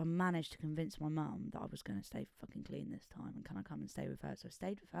 So I managed to convince my mum that I was going to stay fucking clean this time, and can I come and stay with her? So I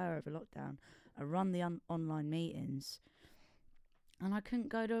stayed with her over lockdown. I run the online meetings, and I couldn't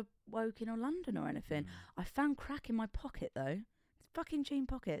go to Woking or London or anything. I found crack in my pocket though. Fucking jean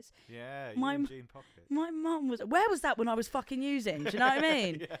pockets. Yeah, My you and Jean Pocket. My mum was. Where was that when I was fucking using? Do you know what I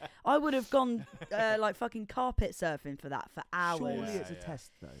mean? Yeah. I would have gone like fucking carpet surfing for that for hours. Surely Yeah, it's a yeah.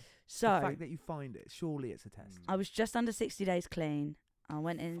 test, though. So The fact that you find it, surely it's a test. I was just under 60 days clean. I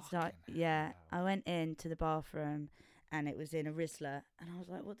went inside. Fucking Yeah, hell. I went into the bathroom, and it was in a Rizzler, and I was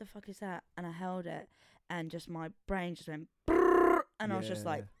like, "What the fuck is that?" And I held it, and just my brain just went, brrr, and I was just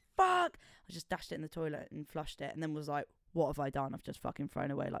like, "Fuck!" I just dashed it in the toilet and flushed it, and then was like, "What have I done? I've just fucking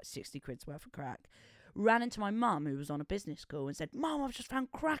thrown away like 60 quid's worth of crack." Ran into my mum, who was on a business call, and said, "Mum, I've just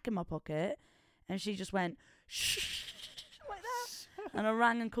found crack in my pocket." And she just went, shh, like that. And I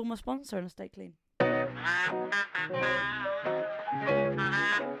rang and called my sponsor and I stayed clean.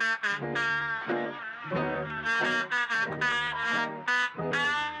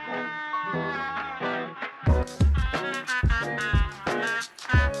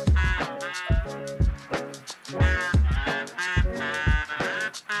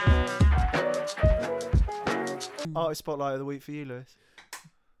 Artist spotlight of the week for you, Lewis.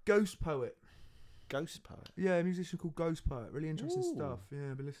 Ghost Poet. Ghost poet. Yeah, a musician called Ghost Poet. Really interesting Ooh. stuff.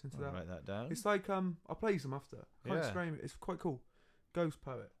 Yeah, I've been listening to I'll that. write that down. It's like I'll play you some after. Can't Yeah. explain it. It's quite cool. Ghost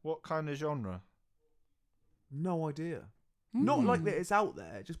Poet. What kind of genre? No idea. Not Mm. like that. It's out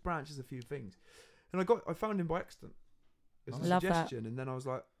there. It just branches a few things. And I found him by accident. It's a Love that. suggestion, and then I was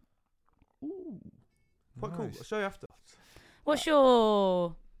like, ooh, quite cool. Nice. I'll show you after. What's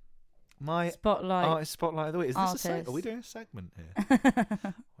your My spotlight? artist spotlight of the week. Is this a Artist. Are we doing a segment here?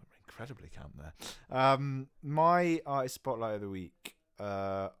 We're incredibly camp there. My artist spotlight of the week.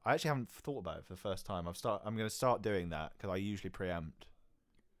 I actually haven't thought about it for the first time. I'm going to start doing that because I usually preempt.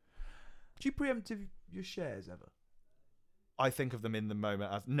 Do you preempt your shares ever? I think of them in the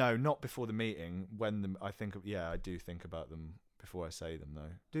moment. No, not before the meeting. I do think about them before I say them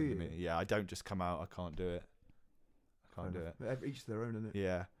though. Do in the you? meeting. Yeah, I don't just come out. I can't do it. I can't do it. Each to their own, isn't it?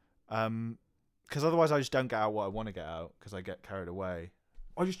 Yeah. Because otherwise I just don't get out what I want to get out because I get carried away.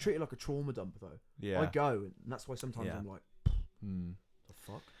 I just treat it like a trauma dump though. Yeah. I go, and that's why sometimes Yeah. I'm like, the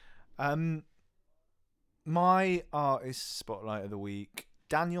fuck? My artist spotlight of the week,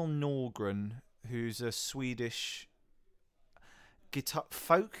 Daniel Norgren, who's a Swedish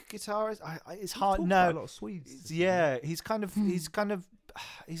folk guitarist. It's hard. Talked No, about a lot of Swedes. yeah, he's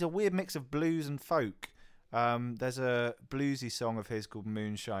a weird mix of blues and folk. There's a bluesy song of his called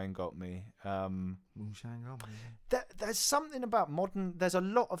Moonshine Got Me. Moonshine Got Me. There's something about modern. There's a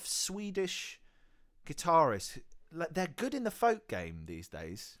lot of Swedish guitarists. Like they're good in the folk game these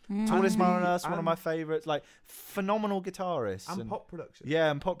days. Tallest Man on Earth's one of my favourites. Like phenomenal guitarists And pop production.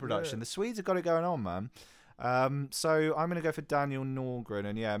 Yeah, and pop production. Yeah. The Swedes have got it going on, man. So I'm gonna go for Daniel Norgren,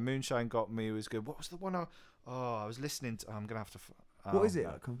 and yeah, Moonshine Got Me was good. What was the one? I was listening to. I'm gonna have to. What is it?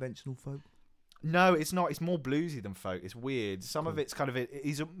 Like conventional folk? No, it's not. It's more bluesy than folk. It's weird. Some of it's kind of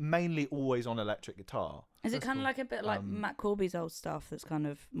he's mainly always on electric guitar. Is it That's kind of cool. like a bit like Matt Corby's old stuff that's kind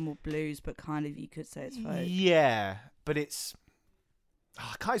of more blues, but kind of you could say it's folk? Yeah, but it's.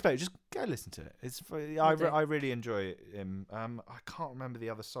 I can't explain it. Just go listen to it. It's. I really enjoy him. I can't remember the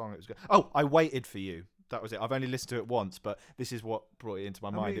other song. It was good. Oh, I Waited for You. That was it. I've only listened to it once, but this is what brought it into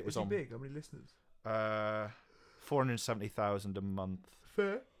my mind. It was on big. How many listeners? 470,000 a month.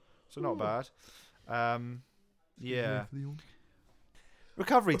 Fair. So not bad. Yeah. For the audience.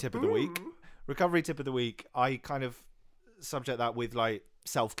 Recovery tip of the week. Recovery tip of the week. I kind of subject that with like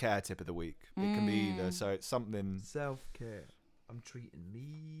self-care tip of the week. It can be either. So it's something. Self-care. I'm treating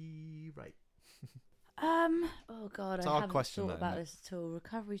me right. Oh God, It's a I hard haven't question, thought though, about isn't this at all.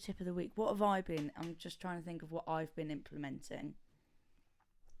 Recovery tip of the week. What have I been? I'm just trying to think of what I've been implementing.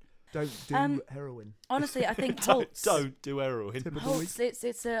 Don't do heroin. Honestly, I think don't, Holt's. don't do heroin. Tip of the week. Holt's,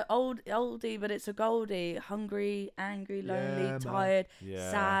 it's a oldie, but it's a goldie. Hungry, angry, lonely, Yeah, man. tired,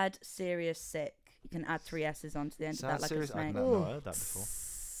 Yeah. sad, serious, sick. You can add 3 S's onto the end Sad, of that, like serious. a snake. I've not heard that before.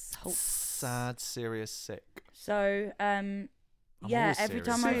 Holt's. Sad, serious, sick. So, yeah, always every serious.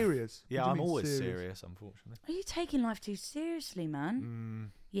 time I. Serious. Yeah, What do you I'm mean always serious, unfortunately. Are you taking life too seriously, man?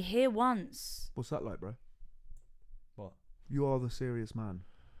 Mm, You're here once. What's that like, bro? what? You are the serious man.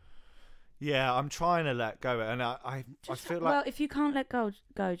 Yeah, I'm trying to let go, and I feel like Well, if you can't let go,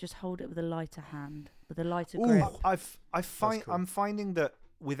 just hold it with a lighter hand, with a lighter Ooh. grip. Cool. I'm finding that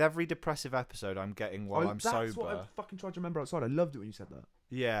with every depressive episode I'm getting while I'm That's what I sober. fucking tried to remember outside. I loved it when you said that.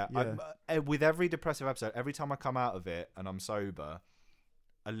 Yeah, Yeah. With every depressive episode, every time I come out of it and I'm sober,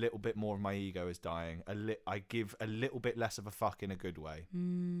 a little bit more of my ego is dying. I give a little bit less of a fuck in a good way.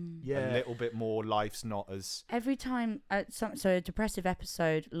 Yeah. A little bit more. Life's not as. Every time, so a depressive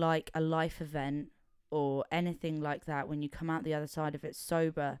episode, like a life event or anything like that, when you come out the other side of it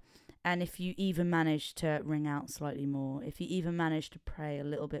sober, and if you even manage to ring out slightly more, if you even manage to pray a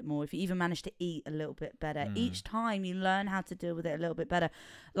little bit more, if you even manage to eat a little bit better, each time you learn how to deal with it a little bit better.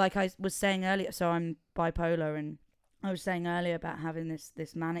 Like I was saying earlier, so I'm bipolar, and I was saying earlier about having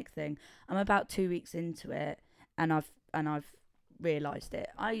this manic thing. I'm about 2 weeks into it, and I've realised it.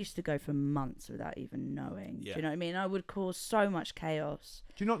 I used to go for months without even knowing. Yeah. Do you know what I mean? I would cause so much chaos.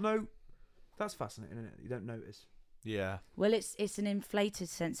 Do you not know? That's fascinating, isn't it? You don't notice. Yeah. Well, it's an inflated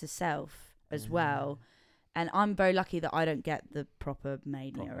sense of self as well, and I'm very lucky that I don't get the proper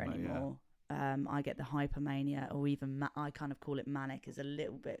mania Proper, yeah. anymore. I get the hypermania, or even I kind of call it manic, is a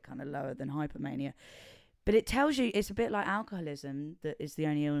little bit kind of lower than hypermania. But it tells you, it's a bit like alcoholism, that is the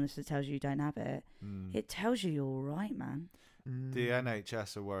only illness that tells you don't have it. It tells you you're all right, man. The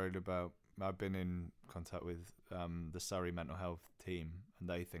NHS are worried about, I've been in contact with the Surrey mental health team, and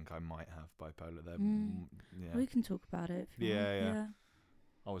they think I might have bipolar. Yeah. We can talk about it. If you want. Yeah.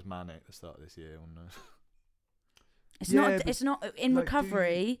 I was manic at the start of this year. It's not in like,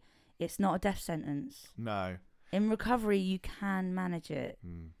 recovery. It's not a death sentence. No. In recovery, you can manage it.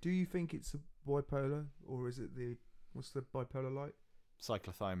 Do you think it's a bipolar, or is it what's the bipolar like?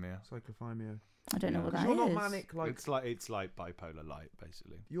 Cyclothymia. I don't know what that is. You're not manic like it's like bipolar light,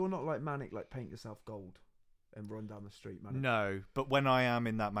 basically. You're not like manic like paint yourself gold and run down the street, manic. No, but when I am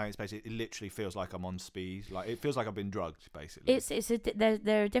in that manic space, it literally feels like I'm on speed. Like it feels like I've been drugged, basically.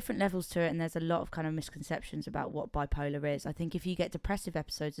 There are different levels to it, and there's a lot of kind of misconceptions about what bipolar is. I think if you get depressive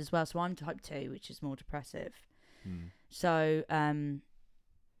episodes as well, so I'm type 2, which is more depressive. So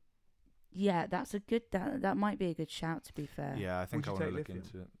yeah, that's a good. That might be a good shout. To be fair. Yeah, I think I want to look lithium?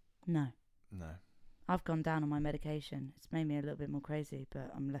 into it. No. No. I've gone down on my medication. It's made me a little bit more crazy, but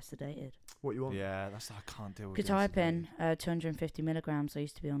I'm less sedated. What you want? Yeah, I can't deal with. Could type in 250 milligrams. I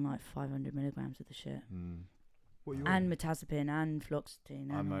used to be on like 500 milligrams of the shit. What you and want? mirtazapine and fluoxetine.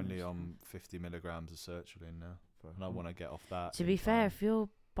 And I'm all only this on 50 milligrams of sertraline now, and I want to get off that. To be fair, if you're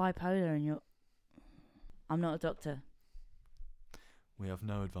bipolar and you're, I'm not a doctor. We have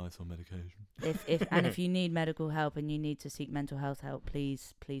no advice on medication. If you need medical help and you need to seek mental health help,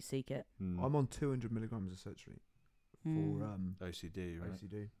 please seek it. I'm on 200 milligrams of sertraline for OCD, right?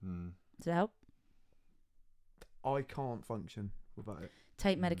 OCD. Does it help? I can't function without it.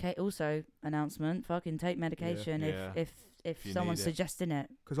 Take medication. Also, announcement. Fucking take medication if you someone's need it. suggesting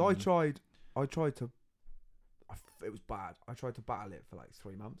it. Because I tried to. It was bad. I tried to battle it for like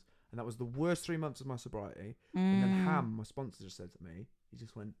 3 months, and that was the worst 3 months of my sobriety. And then Ham, my sponsor, just said to me, he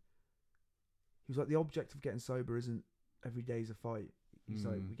was like, the object of getting sober isn't every day's a fight. He's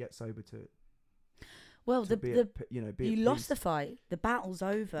like, we get sober to. Well, you lost the fight. The battle's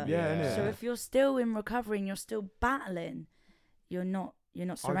over. Yeah. So if you're still in recovery and you're still battling, you're not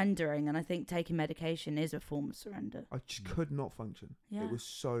surrendering. And I think taking medication is a form of surrender. I just could not function. Yeah. It was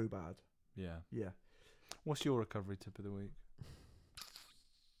so bad. Yeah. What's your recovery tip of the week?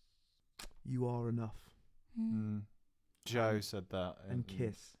 You are enough. Joe said that. And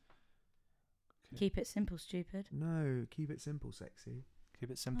kiss. Keep it simple, stupid. No, keep it simple, sexy.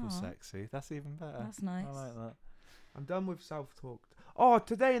 Keep it simple, sexy. That's even better. That's nice. I like that. I'm done with self-talk. Oh,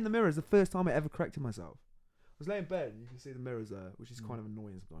 today in the mirror is the first time I ever corrected myself. I was laying in bed and you can see the mirrors there, which is kind of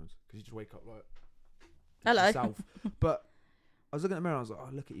annoying sometimes because you just wake up like hello yourself. But I was looking at the mirror and I was like, oh,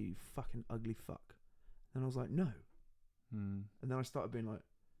 look at you fucking ugly fuck. And I was like, no. And then I started being like,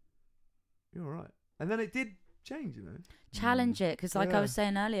 you're all right. And then it did change, you know. Challenge it, because like I was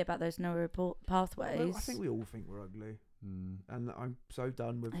saying earlier about those no report pathways. Well, I think we all think we're ugly. And I'm so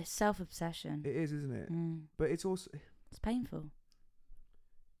done with it's self-obsession. It is, isn't it? But it's also it's painful.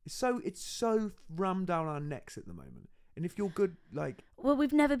 It's so rammed down our necks at the moment. And if you're good, like, well,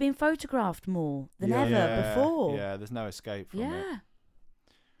 we've never been photographed more than ever before. Yeah, there's no escape from it.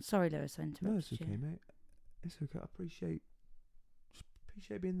 Sorry, Lewis, I interrupted no, it's okay, mate. It's okay. I appreciate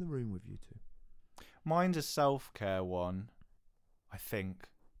being in the room with you two. Mine's a self-care one, I think.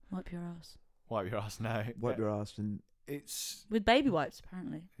 Wipe your ass. Wipe your ass, no. Wipe your ass, and it's with baby wipes,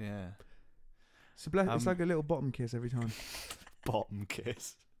 apparently. Yeah. It's like a little bottom kiss every time. Bottom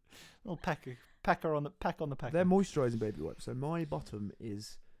kiss. Little peck on the pecker. They're moisturising baby wipes, so my bottom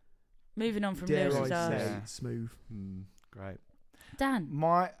is. Moving on from dare Lewis's I say, ass. smooth. Great. Dan.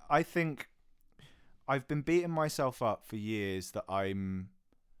 I think I've been beating myself up for years that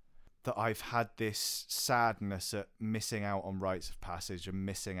I've had this sadness at missing out on rites of passage and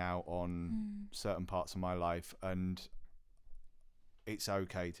missing out on certain parts of my life, and it's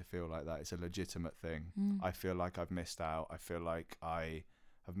okay to feel like that. It's a legitimate thing. I feel like I've missed out. I feel like I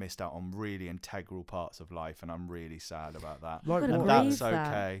have missed out on really integral parts of life, and I'm really sad about that. Like what? And that's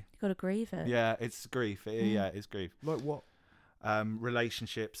okay. You've got to grieve it. Yeah, it's grief. Yeah, it's grief. Like what?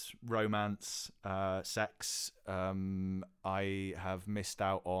 Relationships, romance, sex. I have missed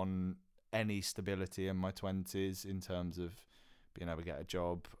out on any stability in my 20s in terms of being able to get a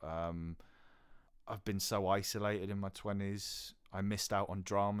job. I've been so isolated in my 20s. I missed out on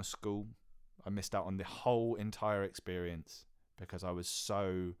drama school. I missed out on the whole entire experience because I was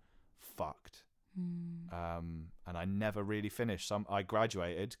so fucked. And I never really finished. I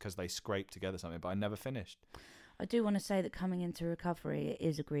graduated because they scraped together something, but I never finished. I do want to say that coming into recovery, it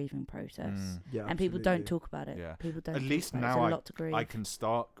is a grieving process. Yeah, And people don't talk about it. Yeah. People don't At talk least about it. now It's a lot to grieve. I can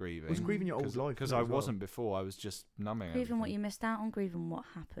start grieving. It was grieving your old life. Because I wasn't before. I was just numbing grieving what everything. you missed out on, grieving what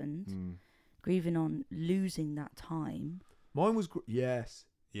happened, Mm. grieving on losing that time. Mine was yes.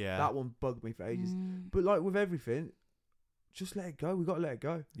 Yeah. That one bugged me for ages. Mm. But like with everything, just let it go. We got to let it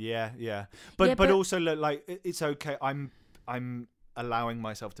go. Yeah. Yeah, But but- also look, like it's okay. I'm allowing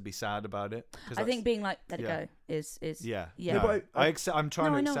myself to be sad about it. I think being like, let it yeah. go is Yeah. yeah. No, but I accept. I'm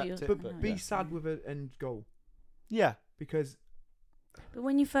trying No, I to know what accept it. you're- But I know. be Yeah. sad with an end goal, Yeah. because But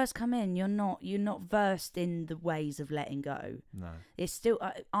when you first come in, you're not versed in the ways of letting go. No. It's still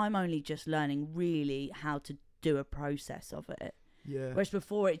I'm only just learning really how to do a process of it. yeah, Whereas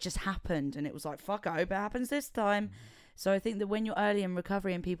before it just happened and it was like, fuck, I hope it happens this time. So I think that when you're early in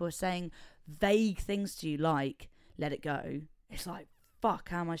recovery and people are saying vague things to you like, let it go, it's like, fuck,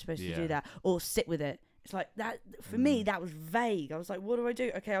 how am I supposed to Yeah. do that? Or sit with it. It's like that, for me, that was vague. I was like, what do I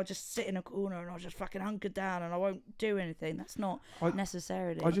do? Okay, I'll just sit in a corner and I'll just fucking hunker down and I won't do anything. That's not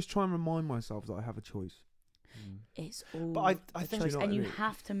necessarily. I just try and remind myself that I have a choice. It's all But I a think- choice. You know And what I you mean?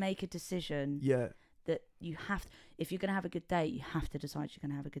 have to make a decision Yeah, that you have, if you're going to have a good day, you have to decide you're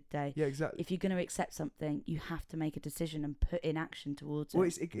going to have a good day. yeah, exactly. If you're going to accept something, you have to make a decision and put in action towards Well,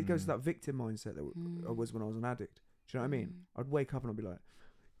 it. it goes to that victim mindset that I was when I was an addict. Do you know what I mean? I'd wake up and I'd be like.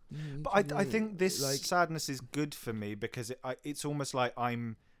 But I think this like, sadness is good for me because it's almost like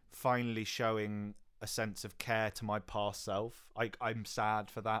I'm finally showing a sense of care to my past self. I'm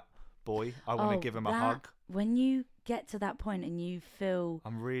sad for that boy. I want to give him a hug. When you get to that point and you feel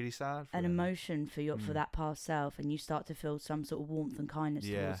I'm really sad for an him. emotion for that past self and you start to feel some sort of warmth and kindness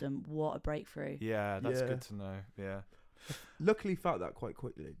Yeah. towards them, what a breakthrough. Yeah, that's Yeah. good to know. Yeah. luckily felt that quite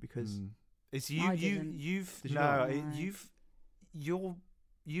quickly because It's I didn't. you've Did you no not? No.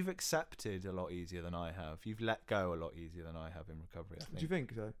 you've accepted a lot easier than I have. You've let go a lot easier than I have in recovery, I think. do you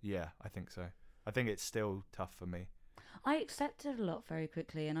think so? Yeah, I think so. I think it's still tough for me. I accepted a lot very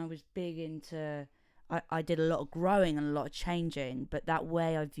quickly and I was big into, I did a lot of growing and a lot of changing, but that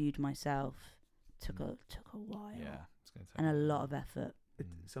way I viewed myself took a while. Yeah, it's going to take And a lot of effort.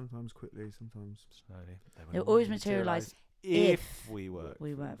 Sometimes quickly, sometimes slowly. It will always materialise if we work.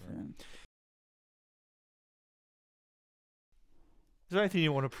 We work for them. Is there anything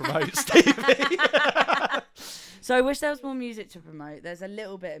you want to promote, Stevie? So I wish there was more music to promote. There's a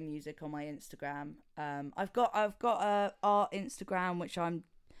little bit of music on my Instagram. I've got a art Instagram which I'm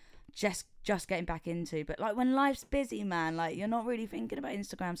just getting back into. But like when life's busy, man, like you're not really thinking about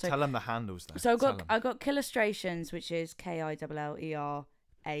Instagram. So Tell them the handles though. So Tell 'em. I got Killustrations, which is KILLERATIONS_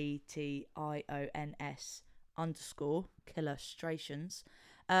 Killustrations.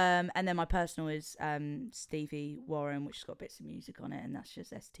 And then my personal is Stevie Warren, which has got bits of music on it, and that's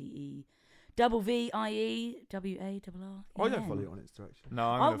just STEVIEWARR. I don't follow you on Insta actually. No,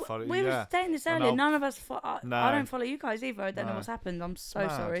 I'm going to follow you. We were Yeah. saying this And earlier. I'll- None of us. No. I don't follow you guys either. I don't know No. what's happened. I'm so Mad.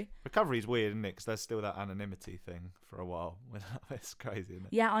 sorry. Recovery's weird, isn't it? 'Cause there's still that anonymity thing for a while. It's crazy, isn't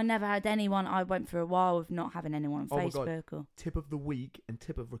it? Yeah, I never had anyone. I went for a while with not having anyone on Oh my God. Facebook or. Tip of the week and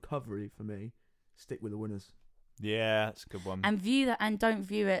tip of recovery for me: stick with the winners. Yeah, that's a good one. And view that, and don't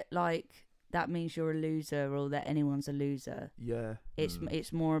view it like that means you're a loser or that anyone's a loser. Yeah,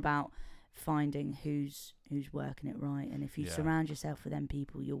 It's more about finding who's working it right, and if you Yeah. surround yourself with them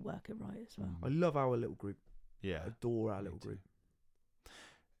people, you'll work it right as well. I love our little group. Yeah. Adore our Me little too. group.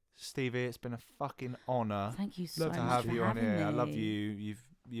 Stevie, it's been a fucking honour Thank you so Love much to much have for you on having here. I love me. you.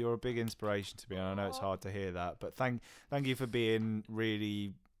 You're a big inspiration to me, and I know it's hard to hear that, but thank you for being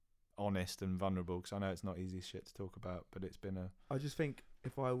really honest and vulnerable, because I know it's not easy shit to talk about, but it's been a I just think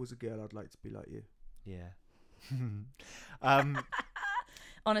if I was a girl, I'd like to be like you. yeah.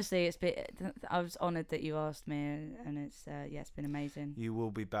 Honestly, it's been. I was honoured that you asked me, and it's it's been amazing. You will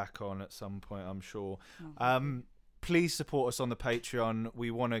be back on at some point, I'm sure. Oh, Please support us on the Patreon.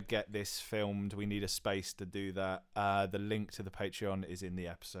 We want to get this filmed. We need a space to do that. The link to the Patreon is in the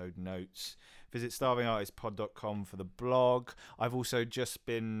episode notes. Visit starvingartistpod.com for the blog. I've also just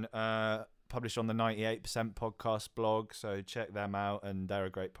been published on the 98% podcast blog, so check them out, and they're a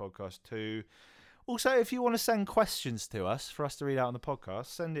great podcast too. Also, if you want to send questions to us for us to read out on the podcast,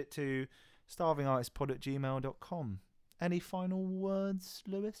 send it to starvingartistpod@gmail.com. Any final words,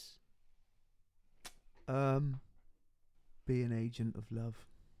 Lewis? Be an agent of love.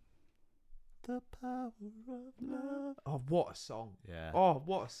 The power of love. Oh, what a song! Yeah. Oh,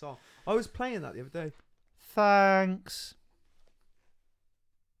 what a song! I was playing that the other day. Thanks.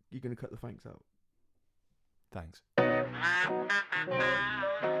 You're gonna cut the thanks out. Thanks.